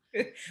go.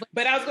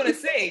 But I was going to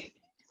say,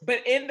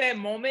 But in that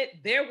moment,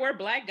 there were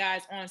Black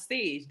guys on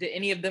stage. Did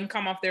any of them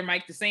come off their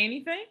mic to say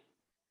anything?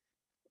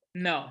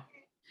 No.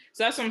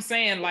 So that's what I'm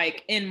saying.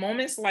 Like in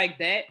moments like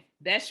that,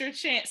 that's your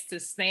chance to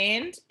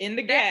stand in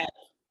the gap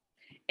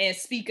and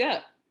speak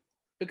up.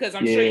 Because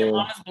I'm sure your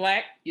mama's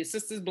Black, your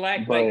sister's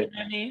Black, like, you know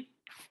what I mean?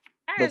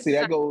 But see,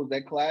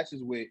 that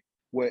clashes with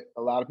what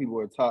a lot of people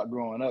were taught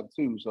growing up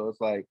too. So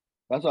it's like,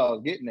 that's what I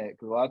was getting at.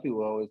 Because a lot of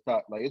people always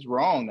taught, like, it's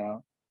wrong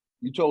now.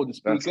 You told to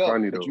speak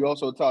up, but you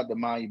also taught to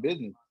mind your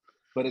business.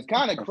 But it's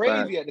kind of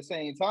crazy at the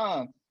same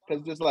time.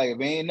 Because just like, if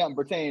it ain't nothing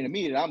pertaining to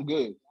me, then I'm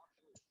good.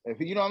 If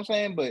you know what I'm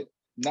saying? But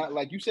not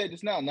like you said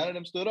just now, none of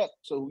them stood up.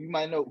 So you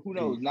might know, who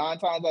knows, 9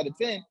 times out of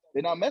 10,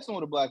 they're not messing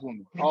with a Black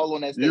woman. All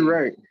on that stage. You're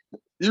right,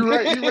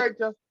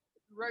 Justin.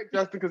 You're right,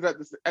 Justin.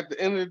 Because at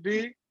the end of the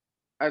day,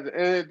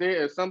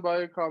 if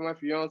somebody called my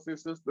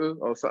fiance's sister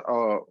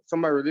or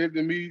somebody related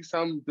to me,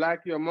 some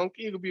Blackie or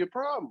monkey, it'll be a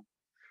problem.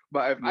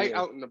 But if I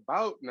out and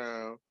about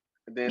now,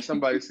 and then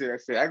somebody say,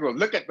 I go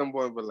look at them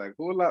boys, but like,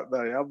 hold up,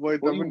 man, y'all boys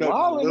dumbing up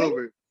a little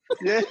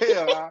bit.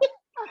 Yeah.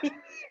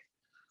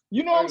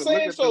 You know what I'm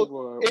saying?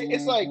 So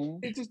it's like,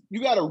 it's just, we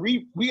got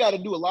to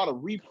do a lot of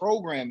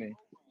reprogramming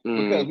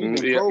because we've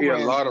been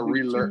programmed. A lot of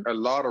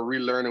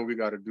relearning we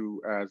got to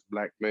do as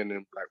Black men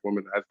and Black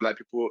women, as Black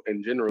people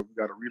in general. We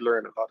got to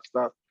relearn a lot of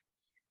stuff.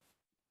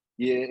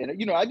 Yeah,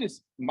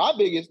 and my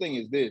biggest thing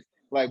is this: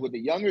 like with the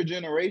younger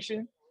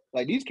generation,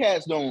 like these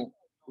cats don't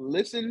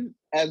listen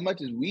as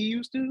much as we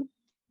used to,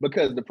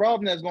 because the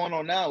problem that's going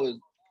on now is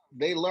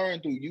they learn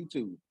through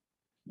YouTube.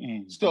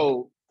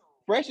 So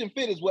Fresh and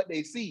Fit is what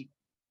they see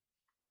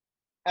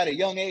at a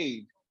young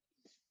age.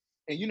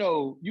 And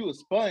you a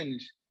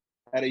sponge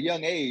at a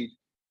young age.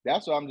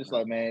 That's why I'm just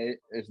like, man,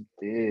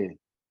 ain't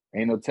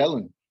no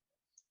telling.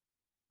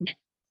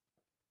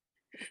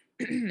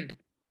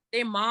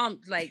 Their mom,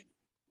 like,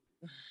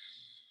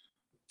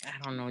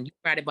 I don't know. You're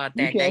right about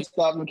that. You can't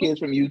stop them kids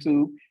from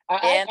YouTube.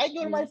 I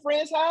go to my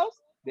friend's house.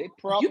 They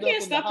you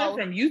can't stop them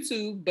from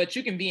YouTube, but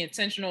you can be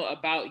intentional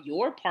about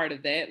your part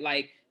of that,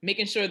 like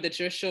making sure that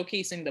you're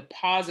showcasing the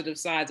positive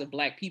sides of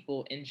Black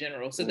people in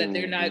general, so that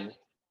they're not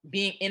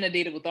being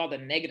inundated with all the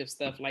negative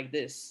stuff like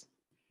this.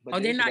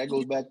 But they're not. That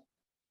goes back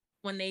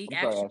when they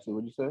actually.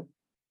 What'd you say?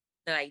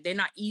 Like they're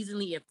not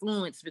easily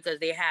influenced because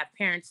they have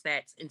parents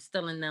that's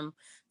instilling them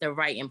the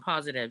right and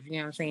positive. You know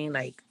what I'm saying?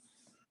 Like,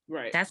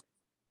 right. That's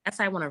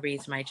how I want to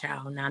raise my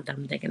child. Now that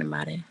I'm thinking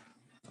about it.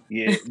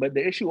 Yeah, but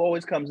the issue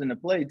always comes into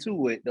play too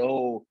with the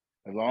whole,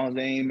 as long as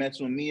they ain't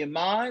messing with me and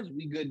mine,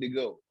 we good to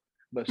go.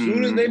 But as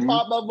soon as they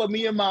pop up with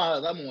me and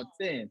mine, I'm on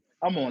 10.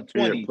 I'm on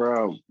 20.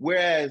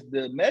 Whereas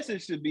the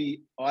message should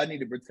be, I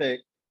need to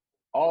protect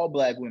all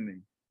Black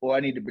women, or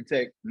I need to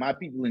protect my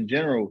people in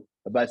general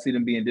if I see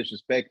them being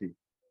disrespected.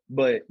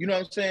 But you know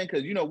what I'm saying?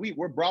 Because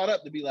we're brought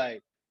up to be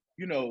like,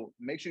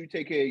 make sure you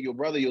take care of your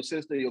brother, your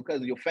sister, your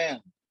cousin, your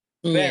family.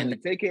 Family,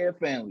 take care of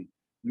family.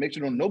 Make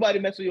sure nobody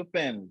mess with your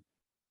family.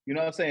 You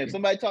know what I'm saying? If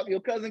somebody talk to your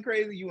cousin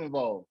crazy, you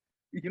involved.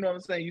 You know what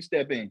I'm saying? You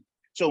step in.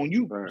 So when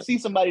you see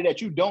somebody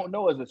that you don't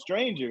know as a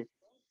stranger,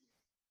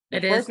 the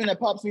first thing that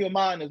pops in your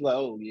mind is like,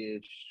 oh yeah.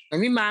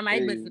 Let me mind my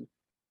business.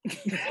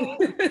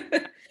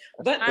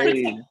 But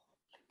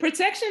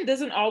protection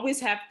doesn't always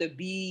have to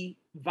be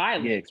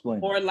violent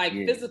or like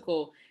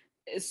physical.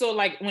 So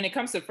like when it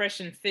comes to Fresh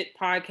and Fit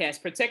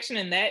podcast, protection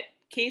in that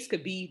case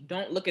could be,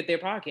 don't look at their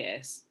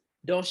podcast.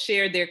 Don't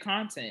share their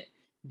content.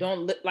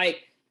 Don't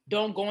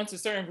go into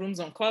certain rooms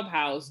on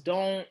Clubhouse.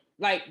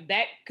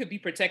 That could be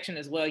protection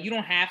as well. You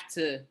don't have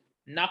to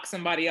knock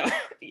somebody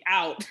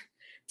out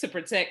to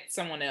protect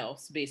someone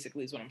else,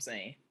 basically, is what I'm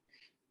saying.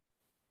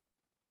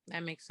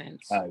 That makes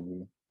sense. I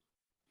agree.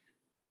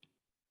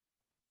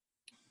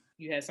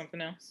 You had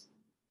something else?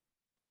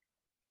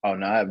 Oh,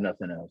 no, I have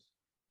nothing else.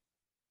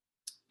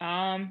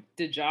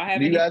 Did y'all have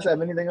Do you guys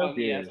have anything else?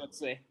 Yeah, I was about to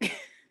say.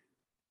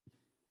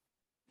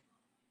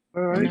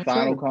 Any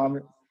final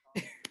comments?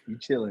 You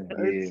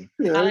chilling?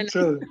 Yeah, I'm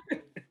chilling.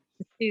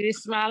 You're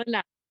smiling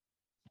now.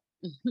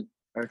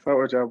 I fuck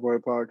with y'all boy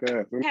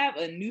podcast. We have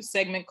a new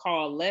segment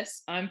called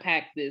Let's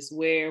Unpack This,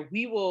 where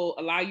we will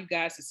allow you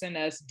guys to send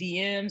us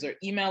DMs or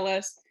email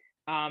us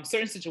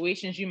certain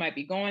situations you might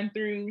be going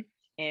through,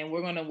 and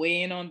we're going to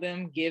weigh in on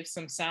them, give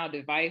some sound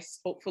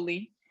advice,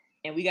 hopefully.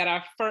 And we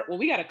got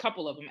we got a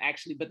couple of them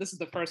actually, but this is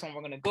the first one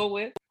we're going to go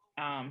with.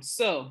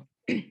 So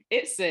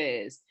it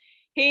says,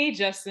 "Hey,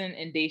 Justin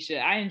and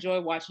Daisha, I enjoy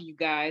watching you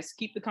guys.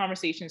 Keep the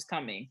conversations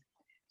coming.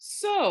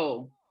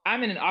 So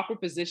I'm in an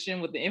awkward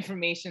position with the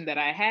information that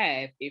I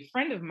have. A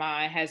friend of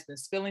mine has been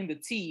spilling the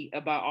tea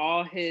about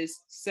all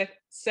his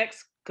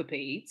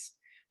sexcapades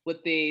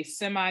with a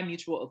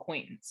semi-mutual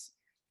acquaintance.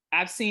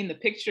 I've seen the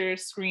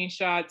pictures,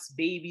 screenshots,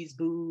 babies,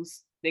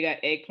 booze. They got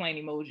eggplant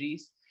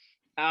emojis.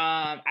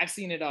 I've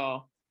seen it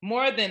all,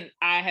 more than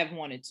I have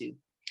wanted to.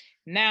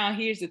 Now,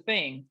 here's the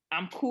thing.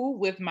 I'm cool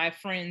with my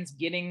friends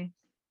getting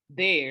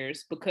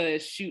theirs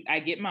because, shoot, I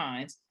get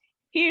mine.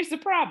 Here's the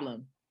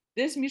problem.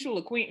 This mutual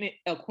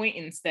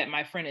acquaintance that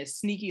my friend is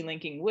sneaky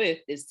linking with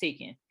is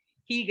taken.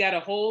 He got a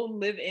whole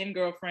live-in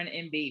girlfriend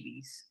and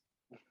babies.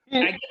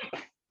 I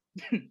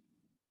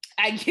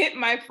I get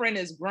my friend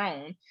is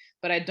grown,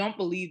 but I don't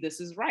believe this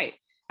is right.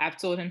 I've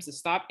told him to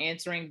stop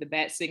answering the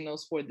bat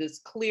signals for this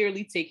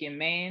clearly taken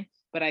man,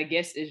 but I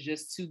guess it's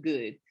just too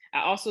good.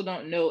 I also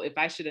don't know if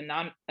I should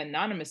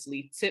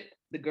anonymously tip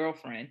the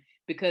girlfriend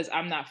because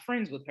I'm not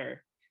friends with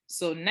her.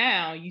 So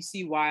now you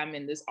see why I'm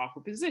in this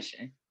awkward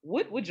position.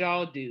 What would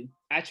y'all do?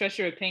 I trust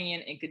your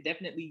opinion and could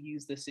definitely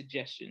use the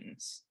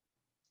suggestions.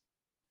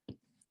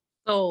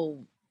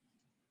 So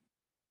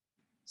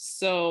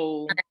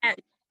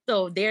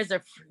there's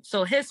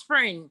his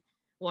friend,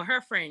 well,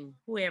 her friend,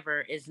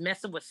 whoever, is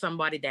messing with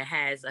somebody that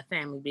has a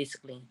family,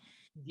 basically.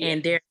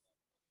 Yeah.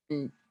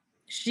 And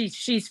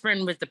she's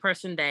friend with the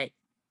person that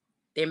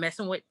they're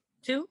messing with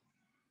too.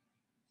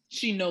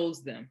 She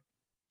knows them.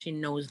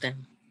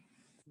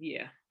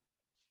 Yeah.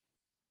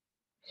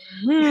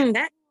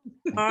 That's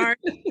hard.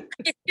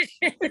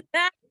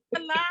 That's a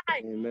lie.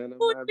 Ain't none of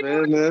my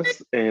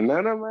business. Ain't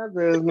none of my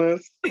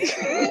business. Who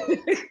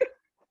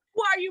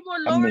are you more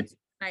lower to?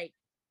 Like,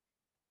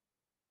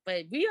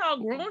 but we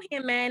all grown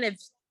here, man. If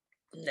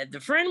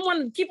the friend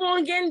want to keep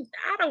on getting,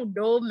 I don't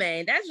know,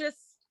 man. That's just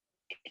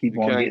keep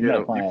on getting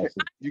up.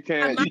 You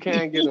can't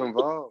get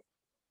involved.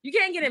 You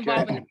can't get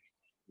involved in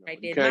right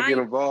there. You can't get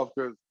involved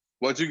because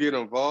once you get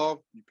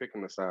involved, you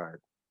picking a side.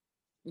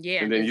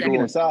 Yeah, and then you don't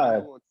want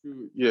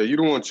you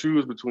don't want to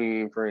choose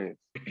between friends.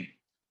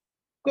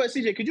 Go ahead,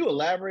 CJ. Could you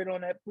elaborate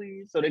on that,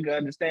 please, so they can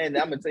understand?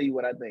 I'm gonna tell you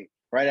what I think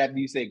right after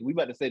you say. We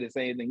about to say the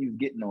same thing. You was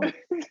getting on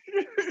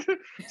it.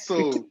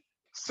 So,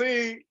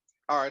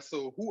 all right.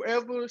 So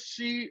whoever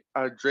she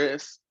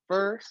addressed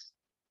first,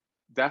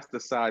 that's the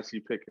side she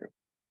picking.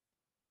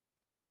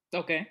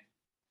 Okay.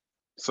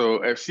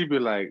 So if she be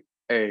like,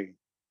 "Hey,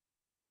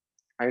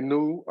 I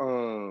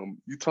know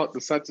you talked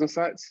to such and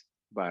such,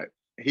 but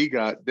he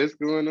got this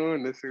going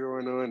on, this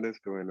going on, this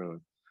going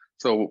on."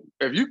 So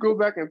if you go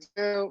back and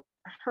tell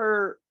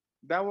her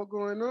that was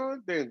going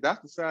on, then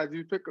that's the side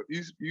you pick.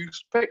 You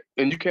pick,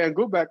 and you can't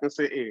go back and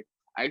say, "Hey,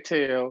 I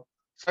tell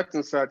such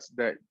and such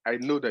that I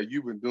know that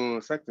you've been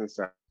doing such and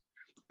such,"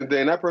 and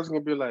then that person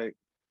gonna be like,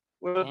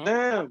 "Well,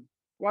 damn,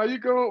 why you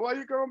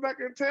going back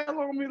and tell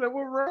on me? Like,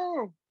 what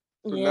wrong?"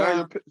 So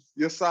now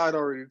your side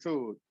already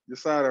told. Your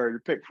side already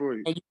picked for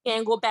you. And you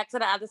can't go back to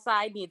the other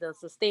side either.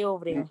 So stay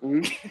over there.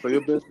 Mm-hmm. So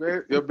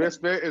your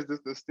best bet is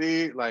just to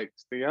stay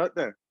out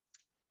there.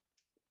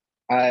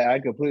 I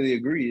completely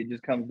agree. It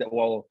just comes that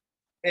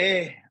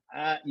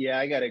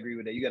I gotta agree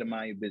with that. You gotta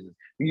mind your business.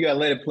 You gotta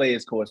let it play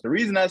its course. The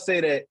reason I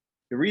say that,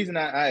 the reason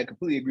I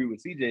completely agree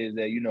with CJ is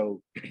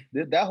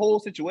that that whole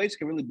situation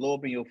can really blow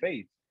up in your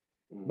face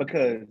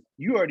because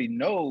you already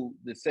know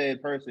the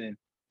said person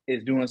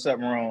is doing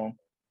something wrong,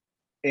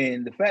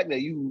 and the fact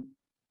that you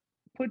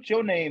put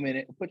your name in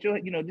it,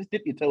 just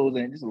dip your toes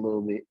in it just a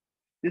little bit,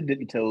 just dip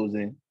your toes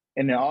in,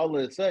 and then all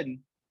of a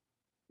sudden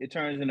it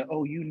turns into,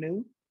 oh, you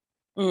knew.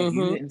 And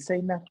you didn't say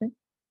nothing.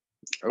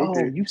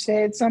 Okay. Oh, you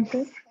said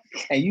something,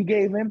 and you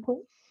gave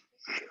input.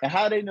 And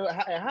how they know?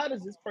 How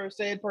does this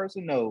said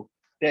person know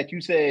that you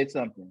said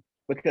something?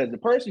 Because the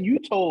person you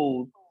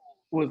told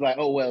was like,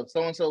 "Oh well,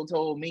 so and so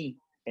told me,"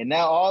 and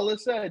now all of a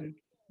sudden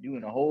you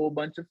in a whole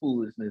bunch of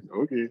foolishness.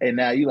 Okay. And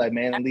now you like,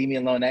 man, leave me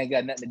alone. That ain't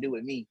got nothing to do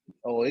with me.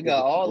 Oh, it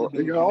got all to do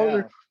with you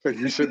now.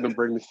 You shouldn't have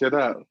bring the shit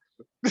out.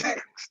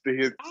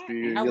 stay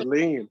in your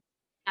lane.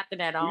 After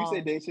that, all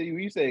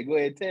you say, go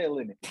ahead, tell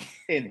in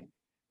it.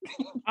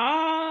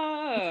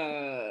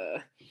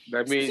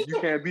 That means you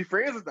can't be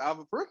friends with the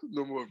other person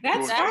no more.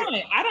 That's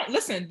fine. I don't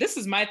listen. This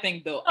is my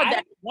thing though. I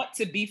don't want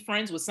to be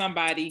friends with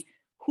somebody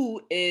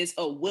who is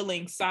a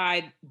willing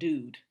side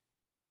dude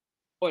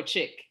or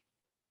chick.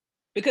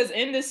 Because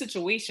in this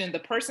situation, the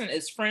person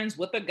is friends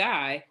with a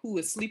guy who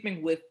is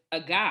sleeping with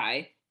a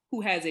guy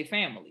who has a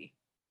family.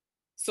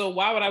 So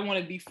why would I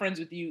want to be friends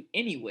with you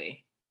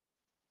anyway?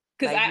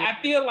 Because I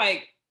feel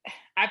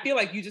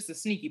like you're just a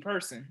sneaky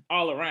person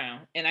all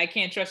around, and I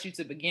can't trust you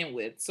to begin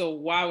with. So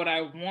why would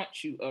I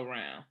want you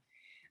around?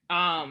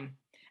 I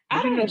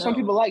don't know. Some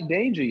people like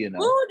danger,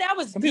 Ooh, that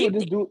was some deep. People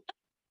just do.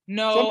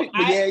 No,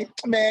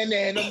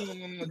 man,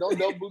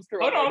 don't boost her.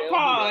 Hold on,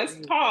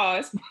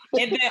 pause.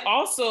 And then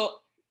also,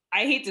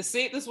 I hate to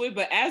say it this way,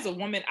 but as a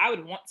woman, I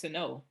would want to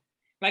know.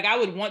 Like, I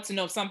would want to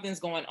know if something's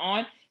going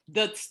on.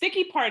 The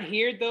sticky part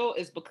here, though,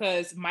 is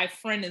because my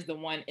friend is the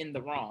one in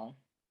the wrong.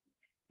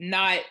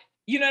 Not,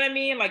 you know what I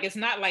mean? Like, it's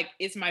not like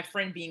it's my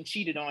friend being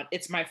cheated on.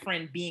 It's my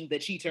friend being the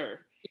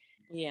cheater.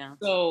 Yeah.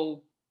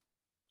 So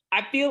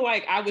I feel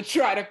like I would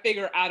try to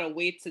figure out a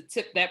way to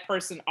tip that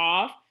person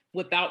off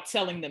without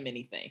telling them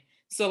anything.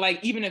 So like,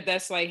 even if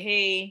that's like,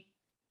 hey,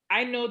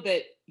 I know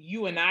that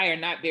you and I are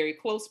not very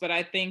close, but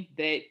I think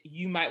that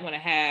you might want to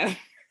have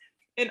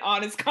an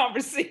honest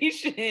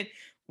conversation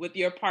with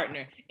your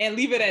partner and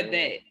leave it at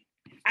that.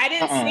 I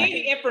didn't see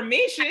any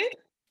information.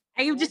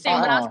 And you just saying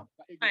what else?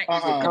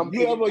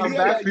 You ever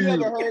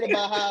heard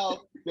about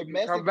how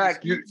domestic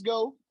disputes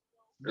go?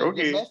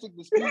 Domestic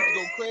disputes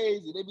go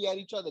crazy. They be at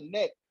each other's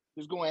neck,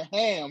 just going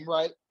ham,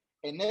 right?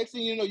 And next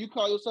thing you know, you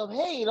call yourself,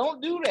 hey,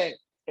 don't do that.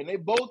 And they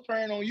both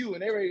turn on you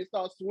and they're ready to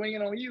start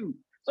swinging on you.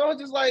 So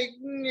it's just like,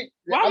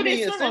 why would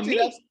they swing on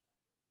me?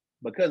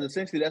 because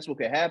essentially that's what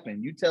could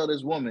happen. You tell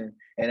this woman,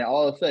 and then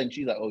all of a sudden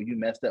she's like, "Oh, you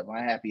messed up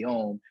my happy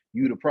home.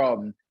 You the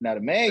problem." Now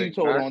the man you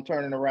told on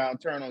turning around,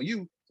 turn on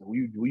you. So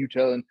who you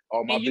telling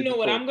all my and you know business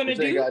what for, I'm gonna which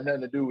ain't do? got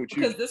nothing to do with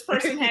because you. this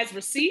person has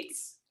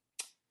receipts.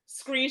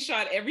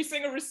 Screenshot every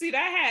single receipt I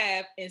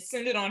have and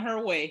send it on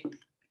her way.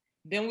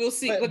 Then we'll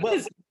see.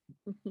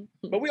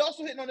 But we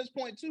also hitting on this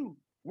point too.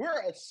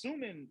 We're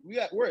assuming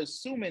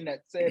that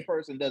said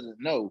person doesn't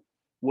know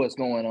what's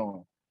going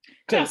on.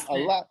 Because a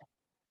lot.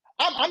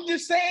 I'm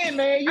just saying,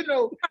 man. You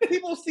know,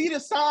 people see the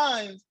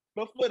signs,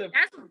 but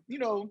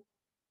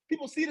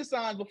people see the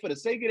signs, but for the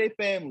sake of their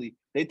family,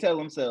 they tell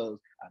themselves,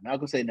 "I'm not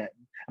gonna say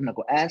nothing. I'm not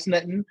gonna ask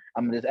nothing.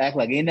 I'm gonna just act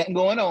like ain't nothing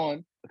going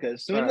on. Because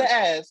as soon as I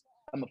ask,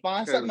 I'm gonna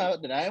find something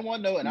out that I didn't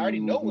want to know, and I already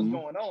know what's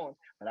going on.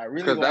 But I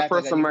really because that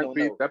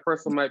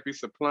person might be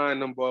supplying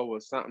them boy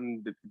with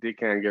something that they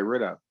can't get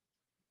rid of,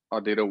 or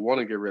they don't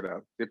want to get rid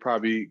of. They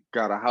probably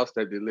got a house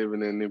that they're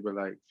living in. They be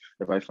like,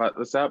 if I fuck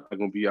this up, I'm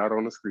gonna be out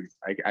on the streets.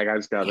 I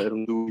just gotta let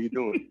them do what you're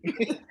doing.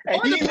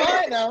 And he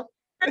right now.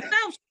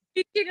 Herself,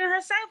 she's cheating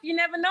herself. You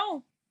never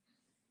know.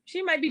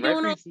 She might be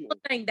doing all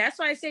thing. That's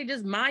why I say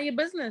just mind your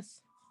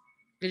business,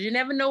 because you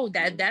never know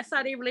that's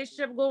how their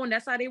relationship go, and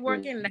that's how they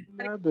working.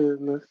 My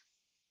business.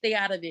 Stay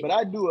out of it. But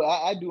I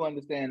do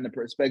understand the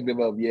perspective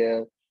of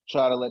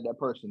try to let that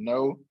person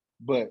know.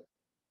 But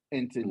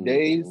in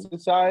today's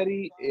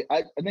society,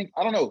 I think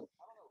I don't know.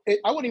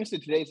 I wouldn't even say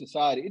today's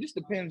society. It just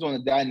depends on the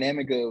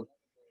dynamic of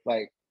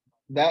like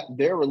that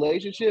their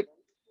relationship.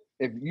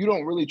 If you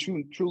don't really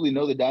truly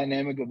know the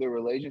dynamic of their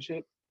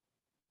relationship,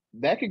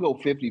 that could go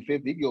 50-50.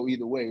 It could go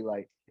either way.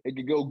 Like it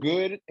could go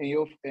good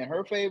in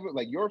her favor,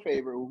 like your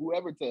favor, or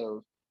whoever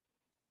tells,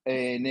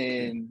 and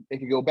then it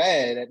could go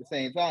bad at the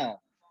same time.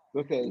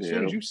 Because as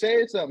soon as you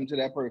say something to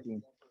that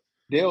person,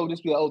 they'll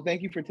just be like, "Oh,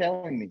 thank you for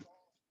telling me."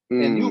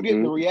 And you'll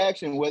get the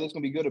reaction, whether it's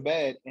gonna be good or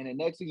bad. And the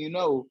next thing you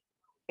know,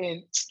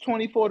 in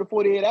 24 to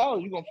 48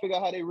 hours, you're gonna figure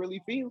out how they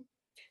really feel.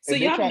 So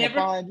y'all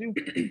never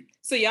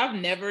So y'all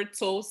never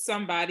told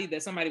somebody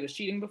that somebody was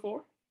cheating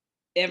before?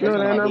 Ever? No,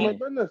 that's not my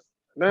business.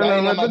 That's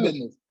not my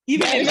business.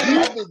 Even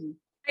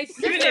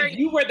if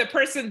you were the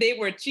person they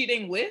were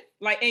cheating with,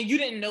 like, and you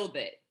didn't know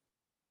that.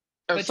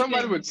 If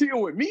somebody was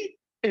cheating with me,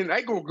 and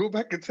I go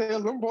back and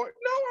tell them, boy,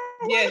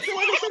 no. Yes.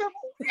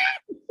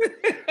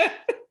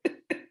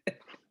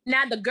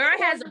 Now the girl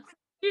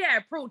she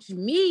had approached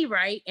me,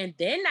 right? And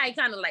then I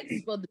kind of like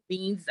spilled the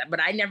beans, but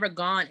I never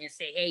gone and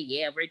say, "Hey,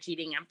 yeah, we're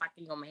cheating. I'm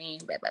fucking your man."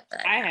 Blah, blah,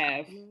 blah. I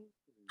have.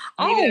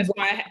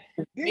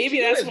 Maybe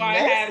that's why I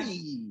have.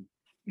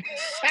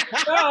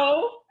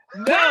 No.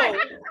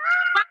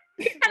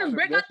 You kind of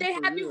bring out their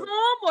happy home,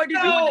 or did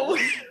you?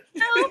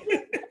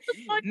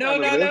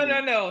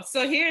 No.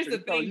 So here's the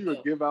thing. You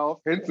would give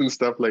out hints and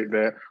stuff like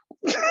that.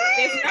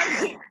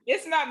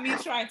 It's not me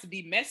trying to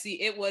be messy.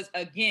 It was,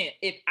 again,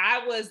 if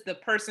I was the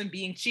person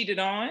being cheated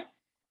on,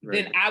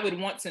 then I would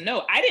want to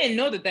know. I didn't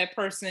know that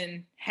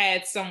person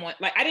had someone,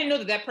 like, I didn't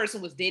know that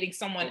person was dating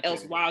someone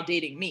else while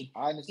dating me.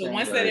 So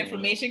once that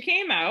information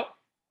came out,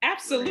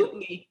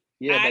 absolutely,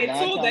 I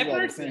told that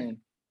person.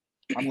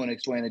 I'm going to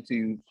explain it to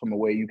you from a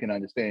way you can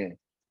understand,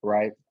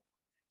 right?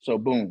 So,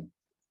 boom.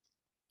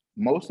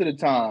 Most of the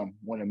time,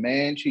 when a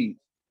man cheats,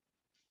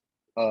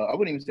 I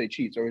wouldn't even say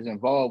cheats or is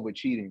involved with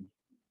cheating,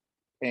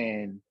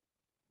 and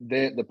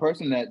the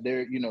person that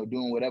they're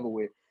doing whatever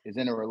with is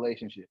in a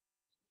relationship.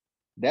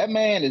 That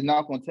man is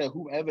not going to tell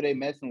whoever they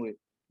messing with,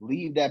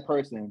 leave that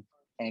person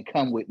and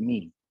come with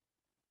me.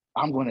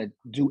 I'm going to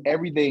do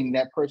everything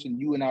that person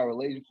you in our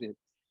relationship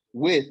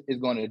with is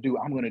going to do.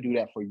 I'm going to do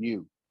that for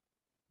you.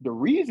 The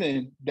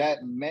reason that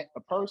a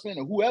person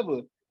or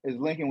whoever is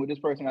linking with this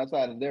person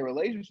outside of their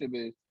relationship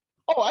is,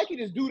 oh, I can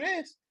just do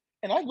this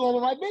and I go on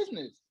with my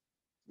business.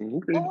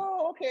 Okay.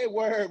 Oh, okay.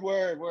 Word.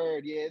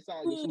 Yeah, it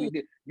sounds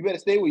sweet. You better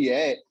stay where you're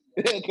at.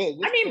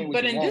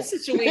 But in this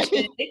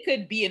situation, it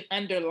could be an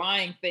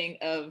underlying thing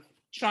of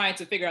trying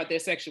to figure out their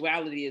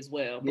sexuality as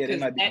well. Yeah, they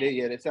might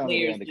be. That sounds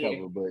like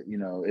undercover, but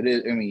it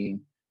is. I mean,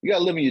 you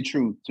gotta live in your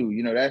truth too.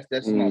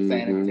 That's not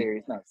sanitary.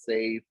 It's not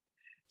safe.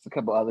 It's a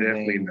couple other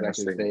things I can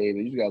say, but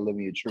you just gotta live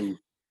in your truth.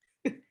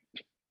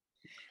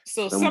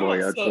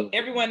 So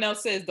everyone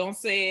else says, don't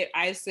say it.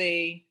 I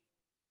say,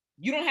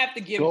 you don't have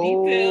to give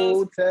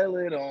details. Tell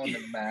it on the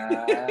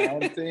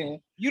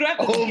mountain. You don't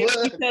have to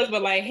give details,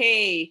 but like,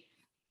 hey,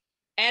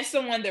 as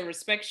someone that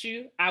respects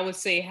you, I would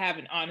say have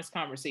an honest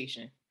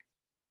conversation.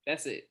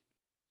 That's it.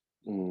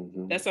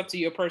 That's up to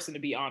your person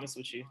to be honest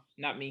with you,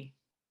 not me.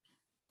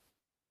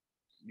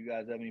 You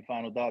guys have any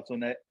final thoughts on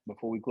that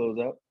before we close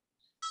up?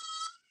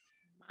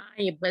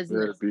 Mind your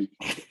business.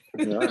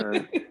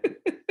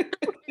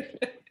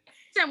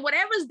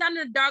 Whatever's done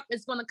in the dark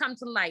is going to come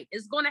to light.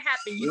 It's going to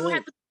happen. You don't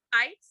have to be the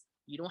light.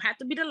 You don't have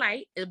to be the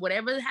light.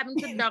 Whatever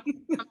happens to the dark.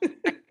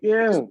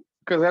 Yeah,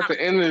 because at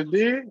the end of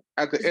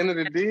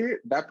the day,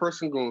 that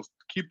person going to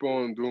keep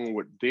on doing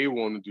what they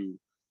want to do,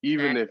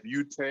 even if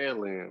you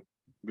tell them,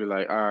 be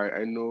like, all right,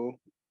 I know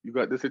you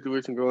got this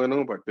situation going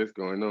on, but this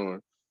going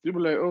on. You'll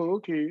be like, oh,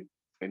 okay.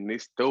 and they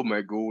still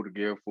might go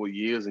together for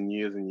years and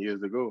years and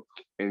years to go.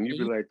 And you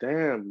be like,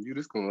 damn, you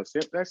just gonna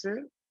accept that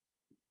shit?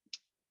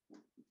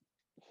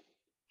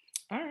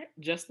 All right,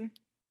 Justin.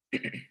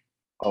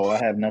 Oh, I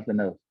have nothing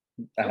else.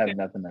 I have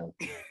nothing else.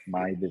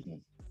 My business.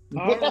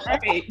 All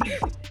right.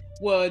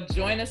 Well,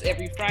 join us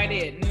every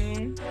Friday at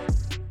noon.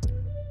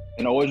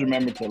 And always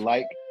remember to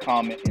like,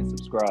 comment, and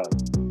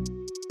subscribe.